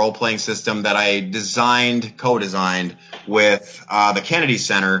down role-playing system that I co-designed with the Kennedy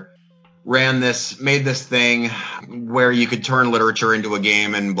Center. made this thing where you could turn literature into a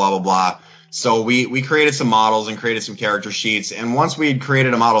game and blah, blah, blah. So we created some models and created some character sheets. And once we had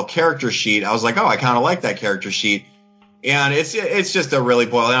created a model character sheet, I was like, oh, I kind of like that character sheet. And it's just a really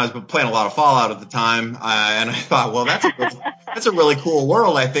boiled. I was playing a lot of Fallout at the time, and I thought, well, that's a really cool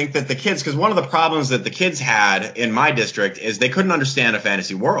world. I think that the kids, because one of the problems that the kids had in my district is they couldn't understand a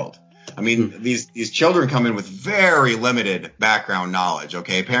fantasy world. I mean, these children come in with very limited background knowledge.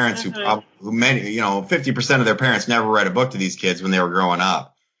 Okay, parents who many 50% of their parents never read a book to these kids when they were growing up.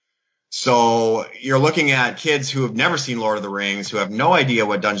 So you're looking at kids who have never seen Lord of the Rings, who have no idea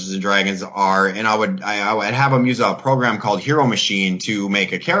what Dungeons and Dragons are. And I would have them use a program called Hero Machine to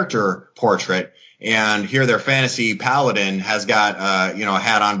make a character portrait. And here their fantasy paladin has got, a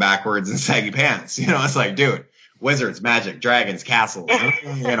hat on backwards and saggy pants. It's like, dude, wizards, magic, dragons, castles,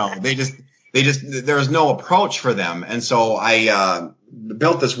 there's no approach for them. And so I,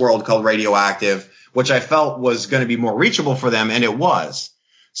 built this world called Radioactive, which I felt was going to be more reachable for them. And it was.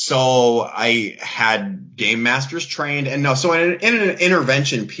 So I had game masters trained, so in an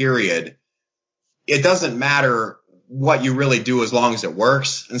intervention period, it doesn't matter what you really do as long as it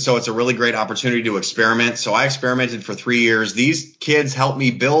works. And so it's a really great opportunity to experiment. So I experimented for 3 years. These kids helped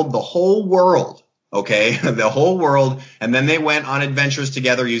me build the whole world. Okay, the whole world. And then they went on adventures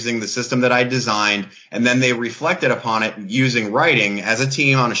together using the system that I designed. And then they reflected upon it using writing as a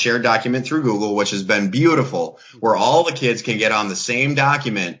team on a shared document through Google, which has been beautiful, where all the kids can get on the same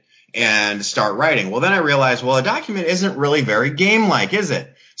document and start writing. Well, then I realized, a document isn't really very game-like, is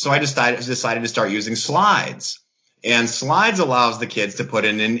it? So I decided to start using slides. And slides allows the kids to put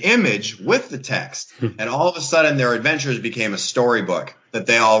in an image with the text. And all of a sudden, their adventures became a storybook that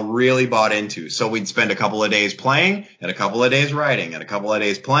they all really bought into. So we'd spend a couple of days playing and a couple of days writing and a couple of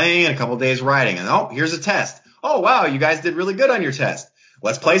days playing and a couple of days writing. And, oh, here's a test. Oh, wow, you guys did really good on your test.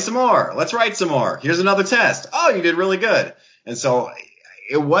 Let's play some more. Let's write some more. Here's another test. Oh, you did really good. And so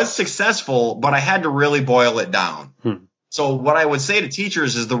it was successful, but I had to really boil it down. So what I would say to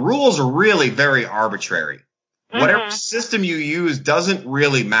teachers is the rules are really very arbitrary. Whatever system you use doesn't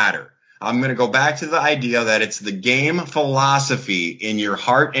really matter. I'm going to go back to the idea that it's the game philosophy in your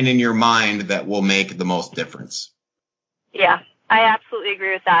heart and in your mind that will make the most difference. Yeah, I absolutely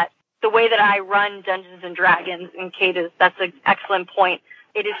agree with that. The way that I run Dungeons and Dragons, and Kate, that's an excellent point.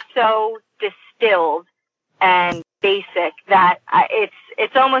 It is so distilled and basic that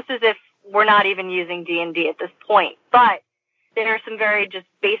it's almost as if we're not even using D&D at this point. But there are some very just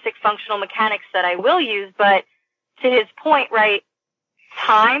basic functional mechanics that I will use, but to his point, right,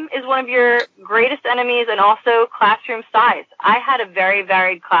 time is one of your greatest enemies, and also classroom size. I had a very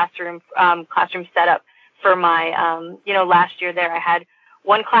varied classroom setup for my, last year there. I had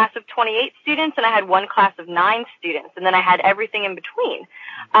one class of 28 students, and I had one class of 9 students, and then I had everything in between.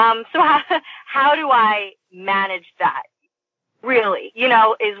 So how do I manage that? Really,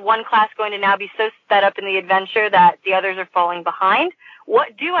 is one class going to now be so sped up in the adventure that the others are falling behind?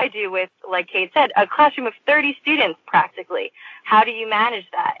 What do I do with, like Kate said, a classroom of 30 students practically? How do you manage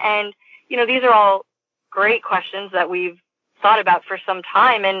that? And, these are all great questions that we've thought about for some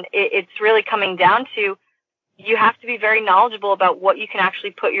time. And it's really coming down to, you have to be very knowledgeable about what you can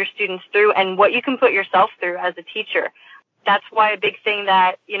actually put your students through and what you can put yourself through as a teacher. That's why a big thing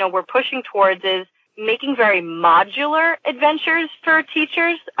that, we're pushing towards is making very modular adventures for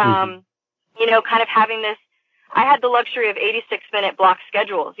teachers. Kind of having this, I had the luxury of 86-minute block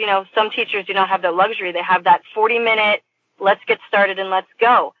schedules. Some teachers do not have that luxury. They have that 40-minute, let's get started and let's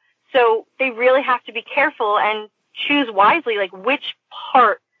go. So they really have to be careful and choose wisely, like which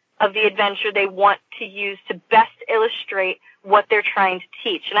part of the adventure they want to use to best illustrate what they're trying to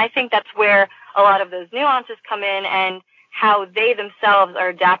teach. And I think that's where a lot of those nuances come in and how they themselves are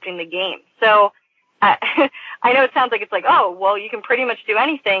adapting the game. So I know it sounds like it's like, oh, well, you can pretty much do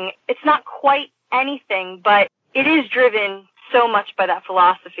anything. It's not quite anything, but it is driven so much by that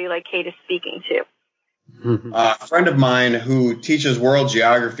philosophy like Kate is speaking to. A friend of mine who teaches world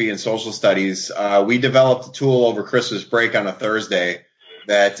geography and social studies, we developed a tool over Christmas break on a Thursday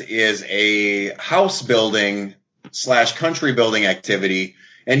that is a house building / country building activity.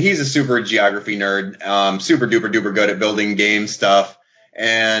 And he's a super geography nerd, super duper duper good at building game stuff.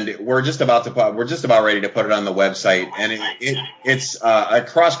 And we're just about ready to put it on the website. And it's a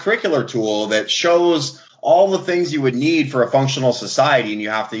cross-curricular tool that shows all the things you would need for a functional society, and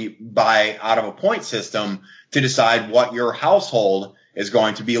you have to buy out of a point system to decide what your household is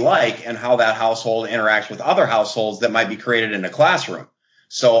going to be like and how that household interacts with other households that might be created in a classroom.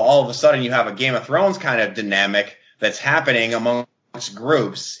 So all of a sudden you have a Game of Thrones kind of dynamic that's happening among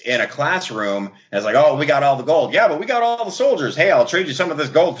groups in a classroom. And it's like, oh, we got all the gold. Yeah, but we got all the soldiers. Hey, I'll trade you some of this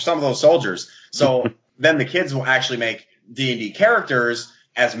gold for some of those soldiers. So then the kids will actually make D&D characters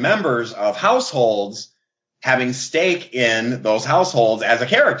as members of households, having stake in those households as a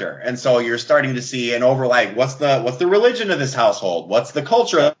character. And so you're starting to see an overlay. What's the religion of this household? What's the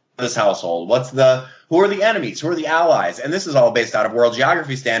culture of this household? Who are the enemies? Who are the allies? And this is all based out of world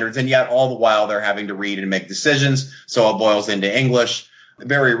geography standards. And yet all the while they're having to read and make decisions. So it boils into English.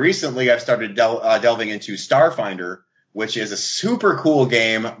 Very recently, I've started delving into Starfinder, which is a super cool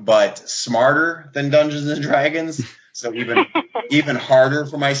game, but smarter than Dungeons and Dragons. So even harder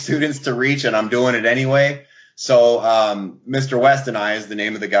for my students to reach, and I'm doing it anyway. So Mr. West and I is the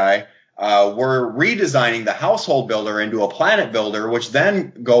name of the guy. We're redesigning the household builder into a planet builder, which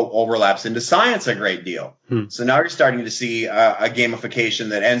then overlaps into science a great deal. So now you're starting to see a gamification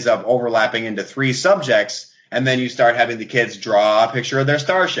that ends up overlapping into 3 subjects, and then you start having the kids draw a picture of their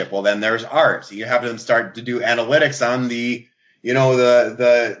starship. Well, then there's art. So you have them start to do analytics on the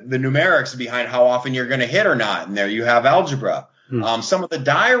numerics behind how often you're going to hit or not. And there you have algebra. Some of the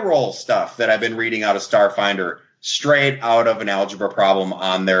die roll stuff that I've been reading out of Starfinder, straight out of an algebra problem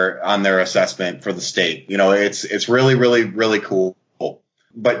on their assessment for the state. It's really, really, really cool.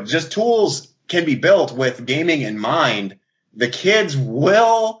 But just tools can be built with gaming in mind. The kids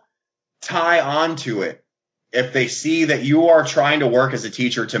will tie onto it if they see that you are trying to work as a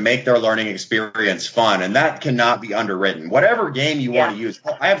teacher to make their learning experience fun. And that cannot be underwritten. Whatever game you want to use.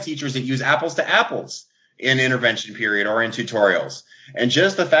 I have teachers that use apples to apples in intervention period or in tutorials. And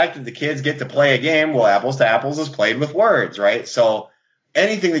just the fact that the kids get to play a game, well, apples to apples is played with words, right? So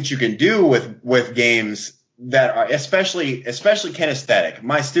anything that you can do with games that are especially kinesthetic.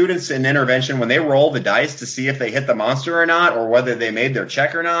 My students in intervention, when they roll the dice to see if they hit the monster or not, or whether they made their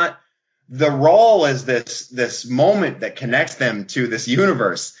check or not, the roll is this moment that connects them to this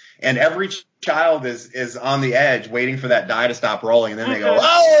universe. And every child is on the edge waiting for that die to stop rolling. And then they go,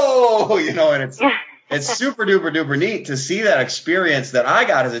 oh, and it's super duper duper neat to see that experience that I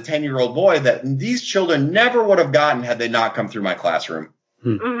got as a 10-year-old boy that these children never would have gotten had they not come through my classroom.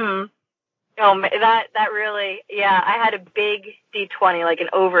 Mm-hmm. Oh, that really, yeah, I had a big D20, like an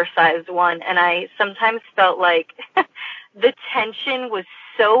oversized one. And I sometimes felt like the tension was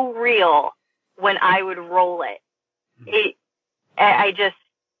so real when I would roll it. It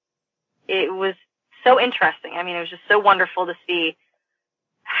was so interesting. I mean, it was just so wonderful to see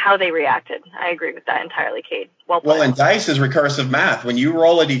how they reacted. I agree with that entirely, Cade. Well, and dice is recursive math. When you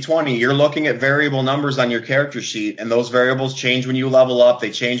roll a d20, you're looking at variable numbers on your character sheet, and those variables change when you level up.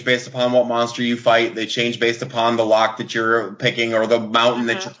 They change based upon what monster you fight. They change based upon the lock that you're picking or the mountain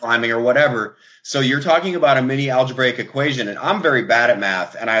that you're climbing or whatever. So you're talking about a mini algebraic equation, and I'm very bad at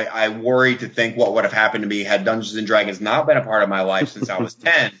math, and I worry to think what would have happened to me had Dungeons & Dragons not been a part of my life since I was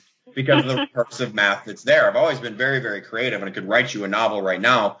 10. Because of the recursive math that's there. I've always been very, very creative, and I could write you a novel right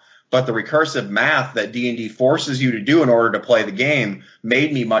now. But the recursive math that D&D forces you to do in order to play the game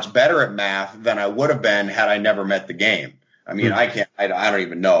made me much better at math than I would have been had I never met the game. I mean, I don't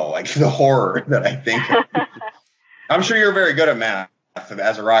even know, like the horror that I think. I'm sure you're very good at math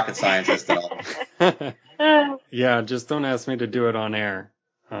as a rocket scientist and all. Yeah, just don't ask me to do it on air.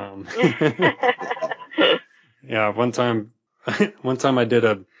 Yeah, one time I did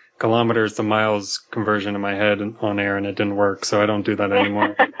a kilometers to miles conversion in my head on air, and it didn't work, so I don't do that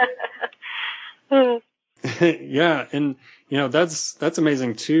anymore. Yeah, and that's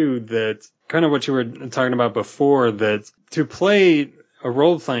amazing too, that kind of what you were talking about before, that to play a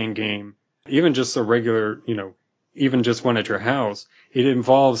role-playing game, even just a regular, even just one at your house, it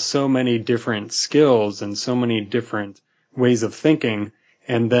involves so many different skills and so many different ways of thinking.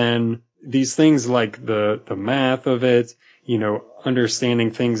 And then these things like the math of it,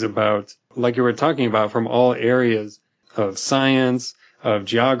 understanding things about, like you were talking about, from all areas of science, of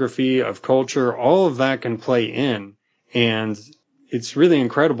geography, of culture, all of that can play in. And it's really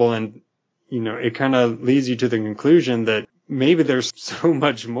incredible. And, it kind of leads you to the conclusion that maybe there's so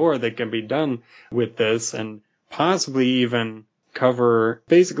much more that can be done with this, and possibly even cover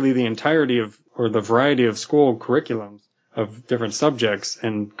basically the entirety of, or the variety of school curriculums of different subjects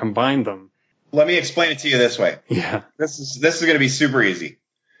and combine them. Let me explain it to you this way. Yeah. This is going to be super easy.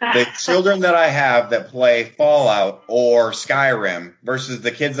 The children that I have that play Fallout or Skyrim versus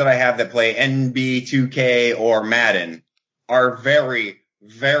the kids that I have that play NB2K or Madden are very,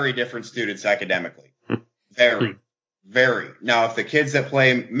 very different students academically. Very, very. Now, if the kids that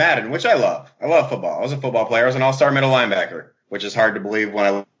play Madden, which I love football. I was a football player. I was an all-star middle linebacker, which is hard to believe when I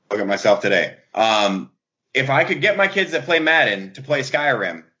look at myself today. If I could get my kids that play Madden to play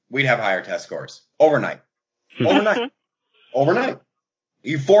Skyrim, we'd have higher test scores overnight. overnight.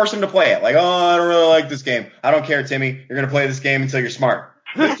 You force them to play it. Like, oh, I don't really like this game. I don't care, Timmy. You're going to play this game until you're smart.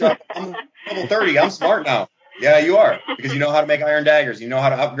 I'm level 30. I'm smart now. Yeah, you are. Because you know how to make iron daggers. You know how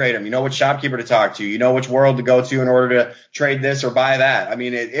to upgrade them. You know which shopkeeper to talk to. You know which world to go to in order to trade this or buy that. I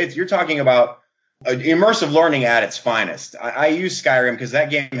mean, you're talking about immersive learning at its finest. I use Skyrim because that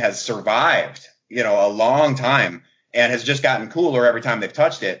game has survived, a long time and has just gotten cooler every time they've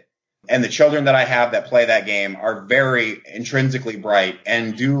touched it. And the children that I have that play that game are very intrinsically bright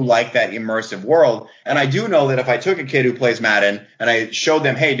and do like that immersive world. And I do know that if I took a kid who plays Madden and I showed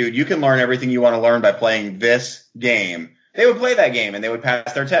them, hey, dude, you can learn everything you want to learn by playing this game, they would play that game and they would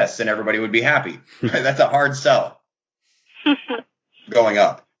pass their tests and everybody would be happy. That's a hard sell going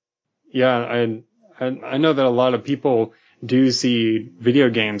up. Yeah, I know that a lot of people do see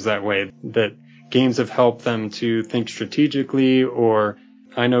video games that way, that games have helped them to think strategically, or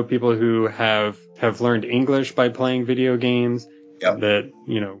I know people who have learned English by playing video games. Yep.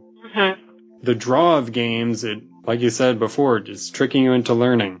 That, the draw of games, like you said before, just tricking you into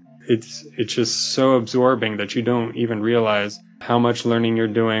learning. It's just so absorbing that you don't even realize how much learning you're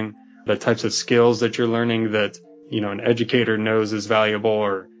doing, the types of skills that you're learning that, an educator knows is valuable,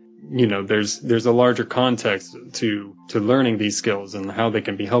 or, there's a larger context to learning these skills and how they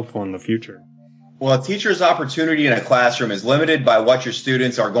can be helpful in the future. Well, a teacher's opportunity in a classroom is limited by what your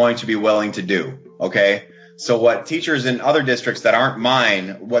students are going to be willing to do, okay? So what teachers in other districts that aren't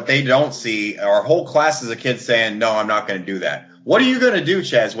mine, what they don't see are whole classes of kids saying, no, I'm not going to do that. What are you going to do,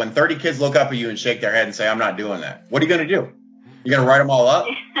 Chaz, when 30 kids look up at you and shake their head and say, I'm not doing that? What are you going to do? You're going to write them all up?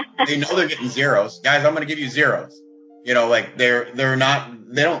 They know they're getting zeros. Guys, I'm going to give you zeros. They're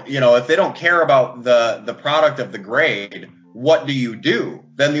not, they don't, if they don't care about the product of the grade, what do?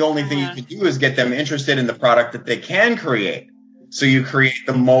 Then the only thing you can do is get them interested in the product that they can create. So you create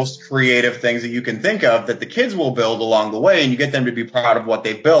the most creative things that you can think of that the kids will build along the way, and you get them to be proud of what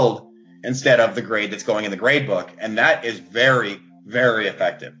they build instead of the grade that's going in the grade book. And that is very, very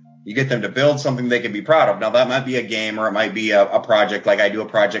effective. You get them to build something they can be proud of. Now, that might be a game or it might be a project. Like I do a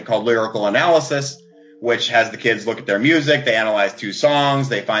project called Lyrical Analysis, which has the kids look at their music. They analyze 2 songs.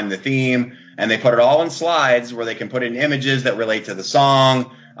 They find the theme. And they put it all in slides where they can put in images that relate to the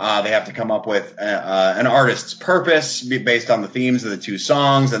song. They have to come up with an artist's purpose based on the themes of the 2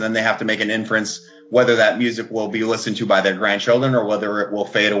 songs. And then they have to make an inference whether that music will be listened to by their grandchildren or whether it will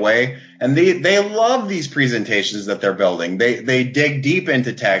fade away. And they love these presentations that they're building. They dig deep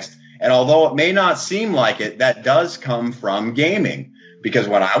into text. And although it may not seem like it, that does come from gaming. Because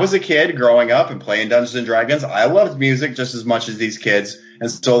when I was a kid growing up and playing Dungeons and Dragons, I loved music just as much as these kids. And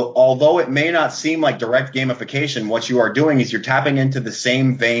so although it may not seem like direct gamification, what you are doing is you're tapping into the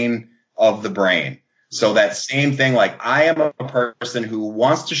same vein of the brain. So that same thing, like I am a person who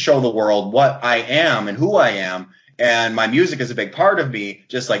wants to show the world what I am and who I am. And my music is a big part of me,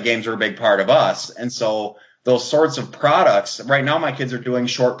 just like games are a big part of us. And so those sorts of products, right now my kids are doing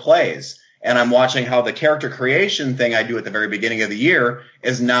short plays. And I'm watching how the character creation thing I do at the very beginning of the year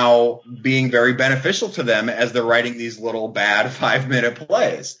is now being very beneficial to them as they're writing these little bad 5-minute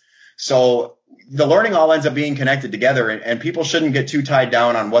plays. So the learning all ends up being connected together, and people shouldn't get too tied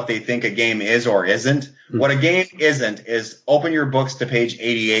down on what they think a game is or isn't. Mm-hmm. What a game isn't is open your books to page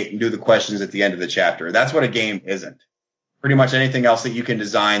 88 and do the questions at the end of the chapter. That's what a game isn't. Pretty much anything else that you can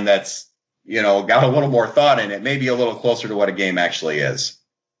design that's, got a little more thought in it may be a little closer to what a game actually is.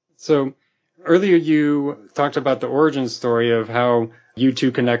 So earlier you talked about the origin story of how you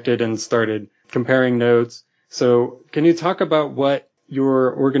two connected and started comparing notes. So can you talk about what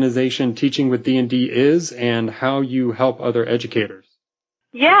your organization Teaching with D&D is and how you help other educators?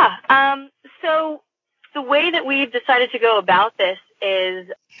 Yeah. So the way that we've decided to go about this is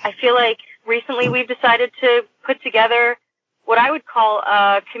I feel like recently we've decided to put together what I would call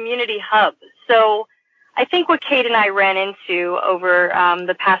a community hub. So I think what Kate and I ran into over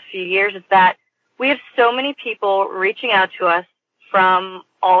the past few years is that we have so many people reaching out to us from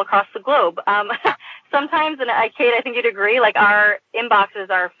all across the globe. Sometimes, and Kate, I think you'd agree, like our inboxes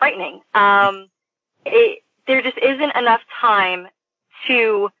are frightening. There just isn't enough time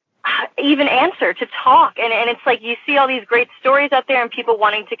to even answer, to talk. And it's like you see all these great stories out there and people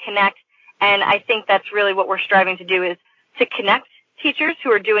wanting to connect. And I think that's really what we're striving to do, is to connect teachers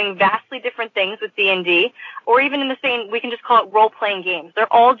who are doing vastly different things with D&D, or even in the same, we can just call it role-playing games.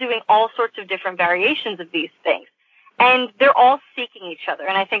 They're all doing all sorts of different variations of these things. And they're all seeking each other.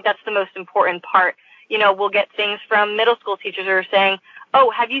 And I think that's the most important part. We'll get things from middle school teachers who are saying,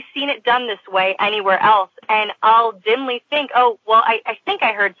 oh, have you seen it done this way anywhere else? And I'll dimly think, oh, well, I think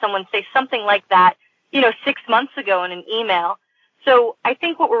I heard someone say something like that, 6 months ago in an email. So I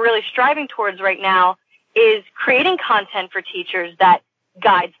think what we're really striving towards right now is creating content for teachers that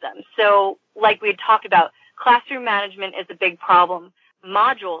guides them. So like we had talked about, classroom management is a big problem.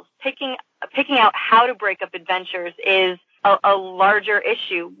 Modules, picking out how to break up adventures is a larger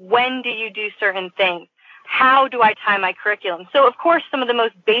issue. When do you do certain things? How do I tie my curriculum? So, of course, some of the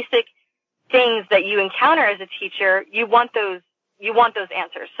most basic things that you encounter as a teacher, you want those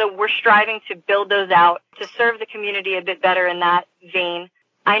answers. So we're striving to build those out to serve the community a bit better in that vein.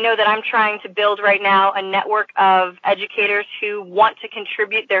 I know that I'm trying to build right now a network of educators who want to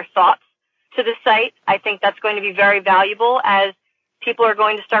contribute their thoughts to the site. I think that's going to be very valuable as people are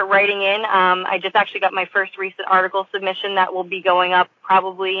going to start writing in. I just actually got my first recent article submission that will be going up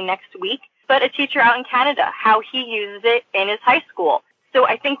probably next week. But a teacher out in Canada, how he uses it in his high school. So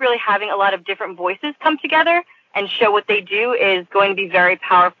I think really having a lot of different voices come together and show what they do is going to be very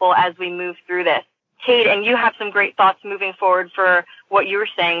powerful as we move through this. Kate, and you have some great thoughts moving forward for what you were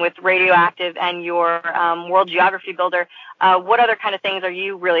saying with Radioactive and your World Geography Builder. What other kind of things are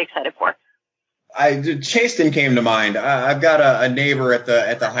you really excited for? Chasten came to mind. I've got a neighbor at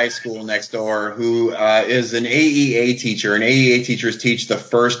the high school next door who is an AEA teacher, and AEA teachers teach the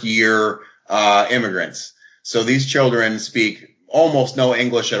first year immigrants. So these children speak almost no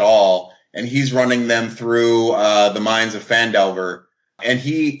English at all, and he's running them through the mines of Phandelver. And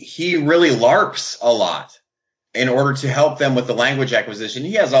he really LARPs a lot in order to help them with the language acquisition.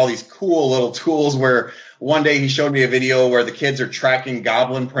 He has all these cool little tools where one day he showed me a video where the kids are tracking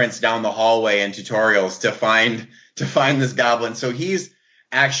goblin prints down the hallway in tutorials to find this goblin. So he's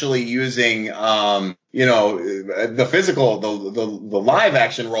actually using, the physical, the live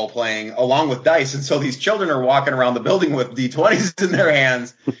action role playing along with dice. And so these children are walking around the building with D20s in their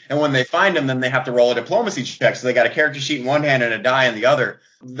hands. And when they find them, then they have to roll a diplomacy check. So they got a character sheet in one hand and a die in the other.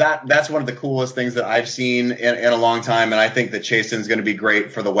 That's one of the coolest things that I've seen in a long time. And I think that Chasten's going to be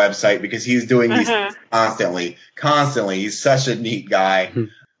great for the website because he's doing these things constantly. He's such a neat guy.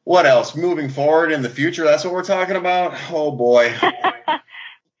 What else? Moving forward in the future, that's what we're talking about. Oh boy.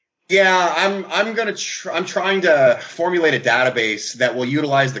 Yeah, I'm trying to formulate a database that will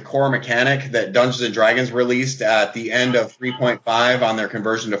utilize the core mechanic that Dungeons and Dragons released at the end of 3.5 on their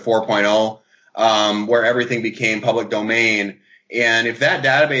conversion to 4.0, where everything became public domain. And if that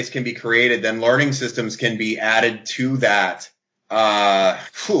database can be created, then learning systems can be added to that ad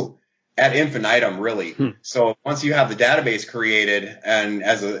infinitum, really. So once you have the database created, and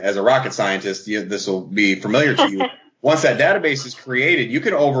as a rocket scientist, this will be familiar to you. Once that database is created, you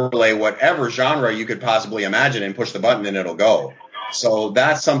can overlay whatever genre you could possibly imagine and push the button and it'll go. So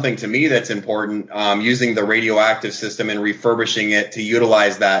that's something to me that's important, using the Radioactive system and refurbishing it to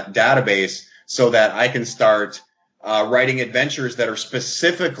utilize that database so that I can start writing adventures that are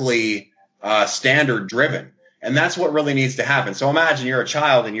specifically standard driven. And that's what really needs to happen. So imagine you're a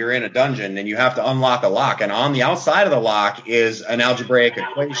child and you're in a dungeon and you have to unlock a lock. And on the outside of the lock is an algebraic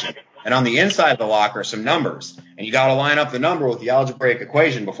equation. And on the inside of the lock are some numbers. And you got to line up the number with the algebraic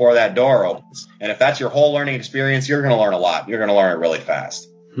equation before that door opens. And if that's your whole learning experience, you're going to learn a lot. You're going to learn it really fast.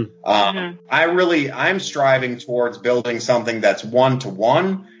 I'm striving towards building something that's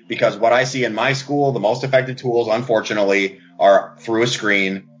one-to-one, because what I see in my school, the most effective tools, unfortunately, are through a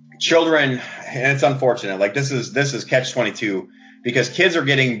screen. Children, and it's unfortunate, like this is catch-22, because kids are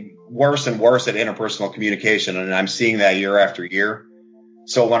getting worse and worse at interpersonal communication, and I'm seeing that year after year.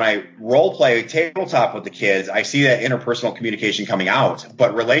 So when I role play tabletop with the kids, I see that interpersonal communication coming out,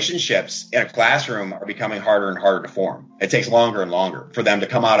 but relationships in a classroom are becoming harder and harder to form. It takes longer and longer for them to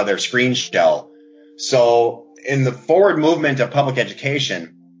come out of their screen shell. So in the forward movement of public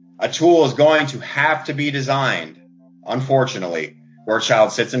education, a tool is going to have to be designed, unfortunately, where a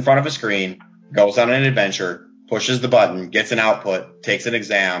child sits in front of a screen, goes on an adventure, pushes the button, gets an output, takes an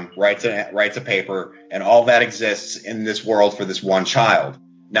exam, writes a paper, and all that exists in this world for this one child.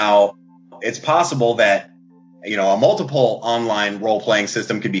 Now, it's possible that, a multiple online role-playing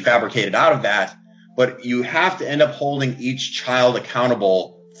system could be fabricated out of that, but you have to end up holding each child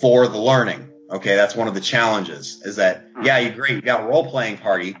accountable for the learning. Okay, that's one of the challenges, is that, you got a role-playing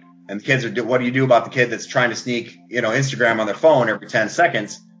party, and the kids what do you do about the kid that's trying to sneak, Instagram on their phone every 10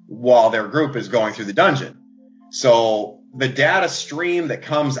 seconds while their group is going through the dungeon? So the data stream that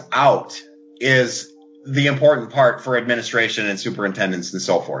comes out is the important part for administration and superintendents and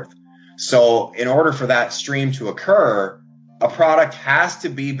so forth. So in order for that stream to occur, a product has to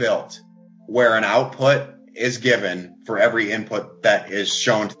be built where an output is given for every input that is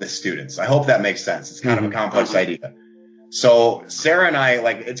shown to the students. I hope that makes sense. It's kind of a complex idea. So Sarah and I,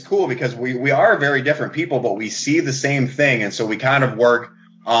 it's cool because we are very different people, but we see the same thing. And so we kind of work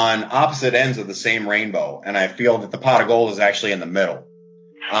on opposite ends of the same rainbow. And I feel that the pot of gold is actually in the middle.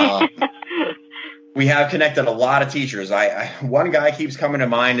 We have connected a lot of teachers. One guy keeps coming to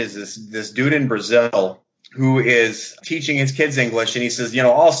mind is this dude in Brazil who is teaching his kids English, and he says,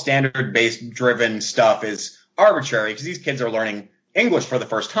 all standard-based driven stuff is arbitrary because these kids are learning English for the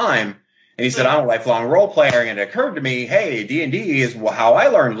first time. And he said, I'm a lifelong role player, and it occurred to me, hey, D&D is how I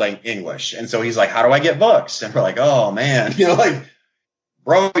learned English. And so he's like, how do I get books? And we're like, oh man,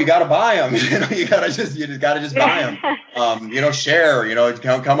 bro, you got to buy them. You just got to just buy them. Share,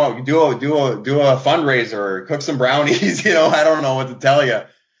 come up, do a fundraiser, cook some brownies. I don't know what to tell you.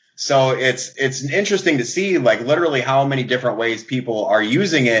 So it's interesting to see literally how many different ways people are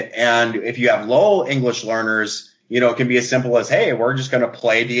using it. And if you have low English learners, it can be as simple as, hey, we're just going to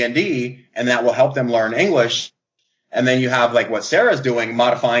play D&D, and that will help them learn English. And then you have what Sarah's doing,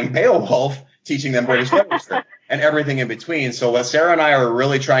 modifying Beowulf, teaching them British literature and everything in between. So what Sarah and I are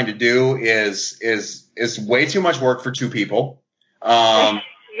really trying to do is way too much work for two people.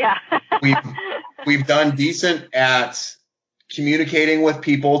 Yeah. we've done decent at communicating with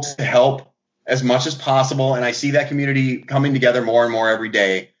people to help as much as possible. And I see that community coming together more and more every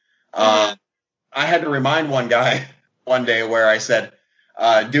day. I had to remind one guy one day where I said,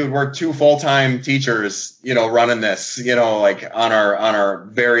 dude, we're two full-time teachers, running this, on our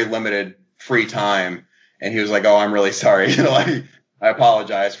very limited free time. And he was like, oh, I'm really sorry. I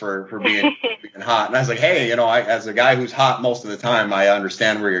apologize for being hot. And I was like, hey, as a guy who's hot most of the time, I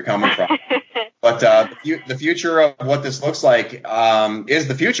understand where you're coming from. But the future of what this looks like is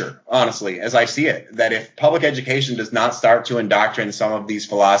the future, honestly, as I see it, that if public education does not start to indoctrinate some of these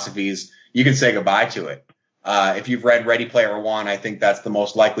philosophies, you can say goodbye to it. If you've read Ready Player One, I think that's the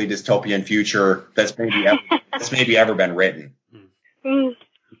most likely dystopian future that's maybe ever been written.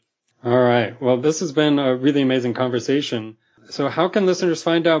 All right. Well, this has been a really amazing conversation. So how can listeners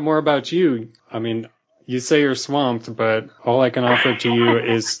find out more about you? I mean, you say you're swamped, but all I can offer to you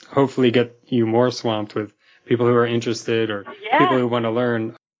is hopefully get you more swamped with people who are interested or people who want to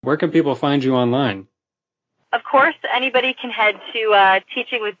learn. Where can people find you online? Of course, anybody can head to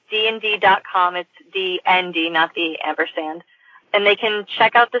teachingwithdnd.com. It's DND, not the ampersand. And they can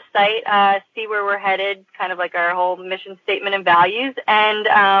check out the site, see where we're headed, kind of like our whole mission statement and values. And,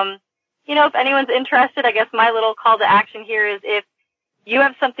 if anyone's interested, I guess my little call to action here is if you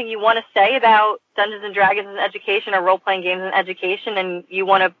have something you want to say about Dungeons & Dragons in education or role-playing games in education, and you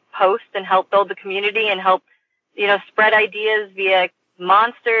want to post and help build the community and help, spread ideas via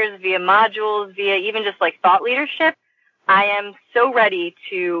monsters, via modules, via even just thought leadership, I am so ready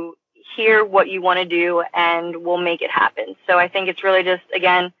to hear what you want to do, and we'll make it happen. So I think it's really just,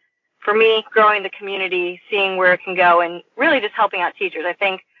 again, for me, growing the community, seeing where it can go, and really just helping out teachers. I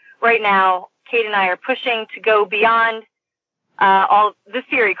think right now, Kate and I are pushing to go beyond all the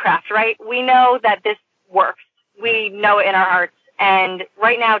theory craft, right? We know that this works. We know it in our hearts. And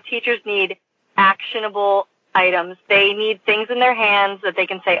right now, teachers need actionable items. They need things in their hands that they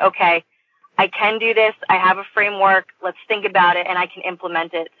can say, okay, I can do this. I have a framework. Let's think about it, and I can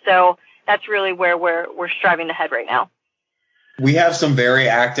implement it. So that's really where we're striving to head right now. We have some very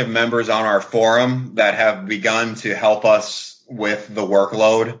active members on our forum that have begun to help us with the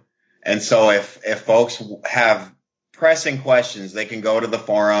workload. And so if folks have pressing questions, they can go to the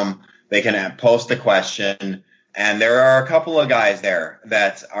forum, they can post a question. And there are a couple of guys there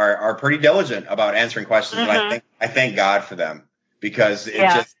that are pretty diligent about answering questions. Mm-hmm. And I thank God for them, because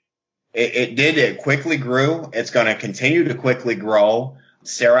it quickly grew. It's going to continue to quickly grow.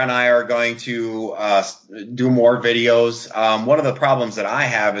 Sarah and I are going to do more videos. One of the problems that I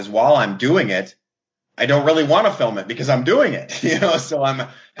have is while I'm doing it, I don't really want to film it because I'm doing it, so I'm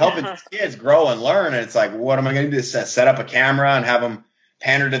helping these kids grow and learn. And it's like, what am I going to do? Set up a camera and have them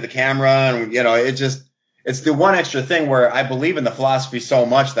pander to the camera. And, it's the one extra thing where I believe in the philosophy so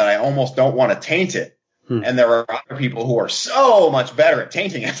much that I almost don't want to taint it. And there are other people who are so much better at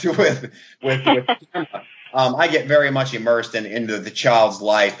tainting it with the camera. I get very much immersed into the child's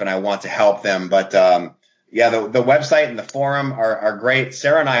life, and I want to help them. But, the website and the forum are great.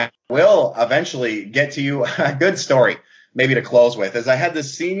 Sarah and I will eventually get to you. A good story, maybe to close with, is I had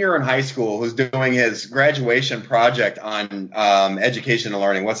this senior in high school who's doing his graduation project on education and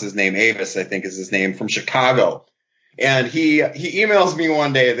learning. What's his name? Avis, I think is his name, from Chicago. And he emails me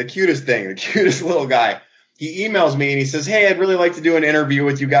one day, the cutest little guy. He emails me and he says, hey, I'd really like to do an interview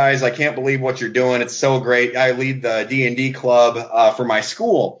with you guys. I can't believe what you're doing. It's so great. I lead the D&D club for my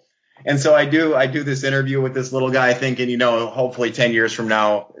school. And so I do this interview with this little guy thinking, hopefully 10 years from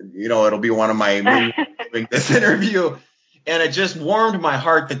now, it'll be one of my doing this interview. And it just warmed my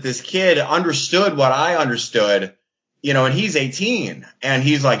heart that this kid understood what I understood and he's 18, and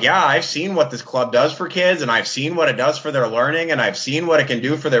he's like, yeah, I've seen what this club does for kids, and I've seen what it does for their learning, and I've seen what it can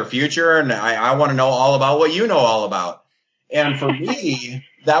do for their future, and I want to know all about what you know all about. And for me,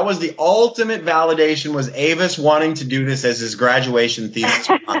 that was the ultimate validation, was Avis wanting to do this as his graduation thesis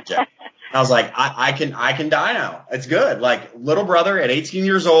project. I was like, I can die now. It's good. Like, little brother at 18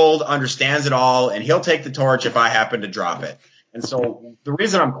 years old understands it all, and he'll take the torch if I happen to drop it. And so the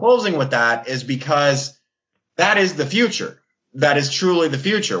reason I'm closing with that is because that is the future. That is truly the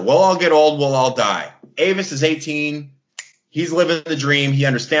future. We'll all get old. We'll all die. Avis is 18. He's living the dream. He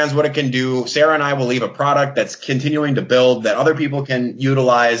understands what it can do. Sarah and I will leave a product that's continuing to build that other people can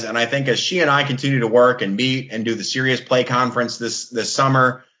utilize. And I think as she and I continue to work and meet and do the Serious Play Conference this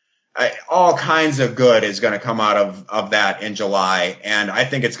summer, all kinds of good is going to come out of that in July. And I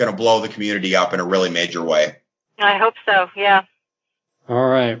think it's going to blow the community up in a really major way. I hope so, yeah. All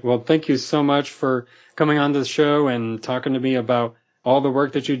right. Well, thank you so much for coming on the show and talking to me about all the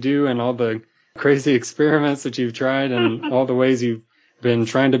work that you do and all the crazy experiments that you've tried and all the ways you've been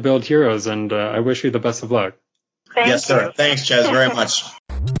trying to build heroes. And I wish you the best of luck. Yes, sir. Thanks, Ches, very much.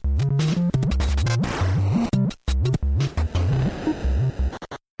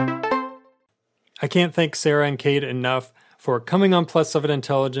 I can't thank Sarah and Kate enough for coming on Plus 7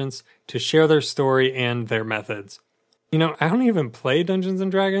 Intelligence to share their story and their methods. I don't even play Dungeons &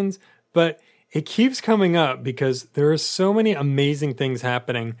 Dragons, but it keeps coming up because there are so many amazing things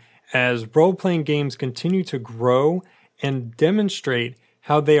happening as role-playing games continue to grow and demonstrate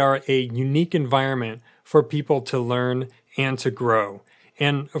how they are a unique environment for people to learn and to grow.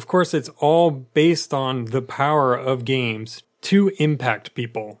 And of course, it's all based on the power of games to impact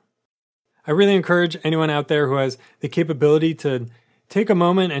people. I really encourage anyone out there who has the capability to take a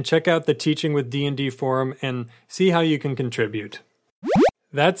moment and check out the Teaching with D&D forum and see how you can contribute.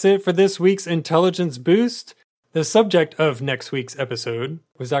 That's it for this week's Intelligence Boost. The subject of next week's episode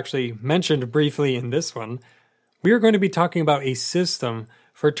was actually mentioned briefly in this one. We are going to be talking about a system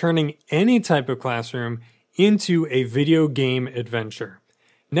for turning any type of classroom into a video game adventure.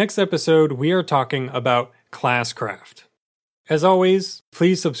 Next episode, we are talking about Classcraft. As always,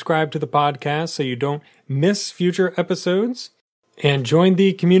 please subscribe to the podcast so you don't miss future episodes, and join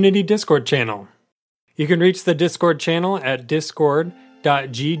the community Discord channel. You can reach the Discord channel at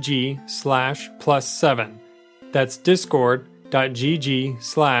discord.gg/plus7. That's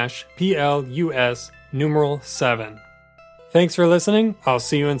discord.gg/plus7. Thanks for listening. I'll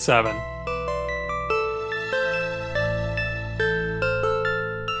see you in 7.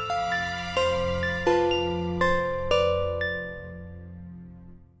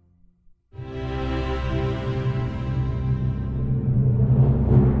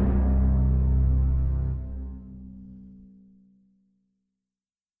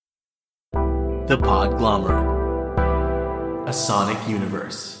 The Podglomerate, a sonic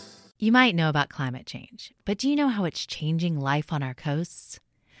universe. You might know about climate change, but do you know how it's changing life on our coasts?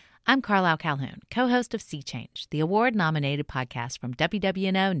 I'm Carlisle Calhoun, co-host of Sea Change, the award-nominated podcast from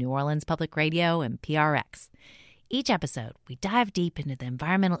WWNO, New Orleans Public Radio, and PRX. Each episode, we dive deep into the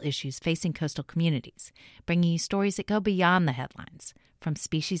environmental issues facing coastal communities, bringing you stories that go beyond the headlines, from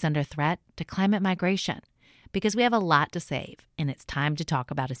species under threat to climate migration. Because we have a lot to save, and it's time to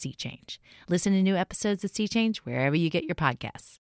talk about a sea change. Listen to new episodes of Sea Change wherever you get your podcasts.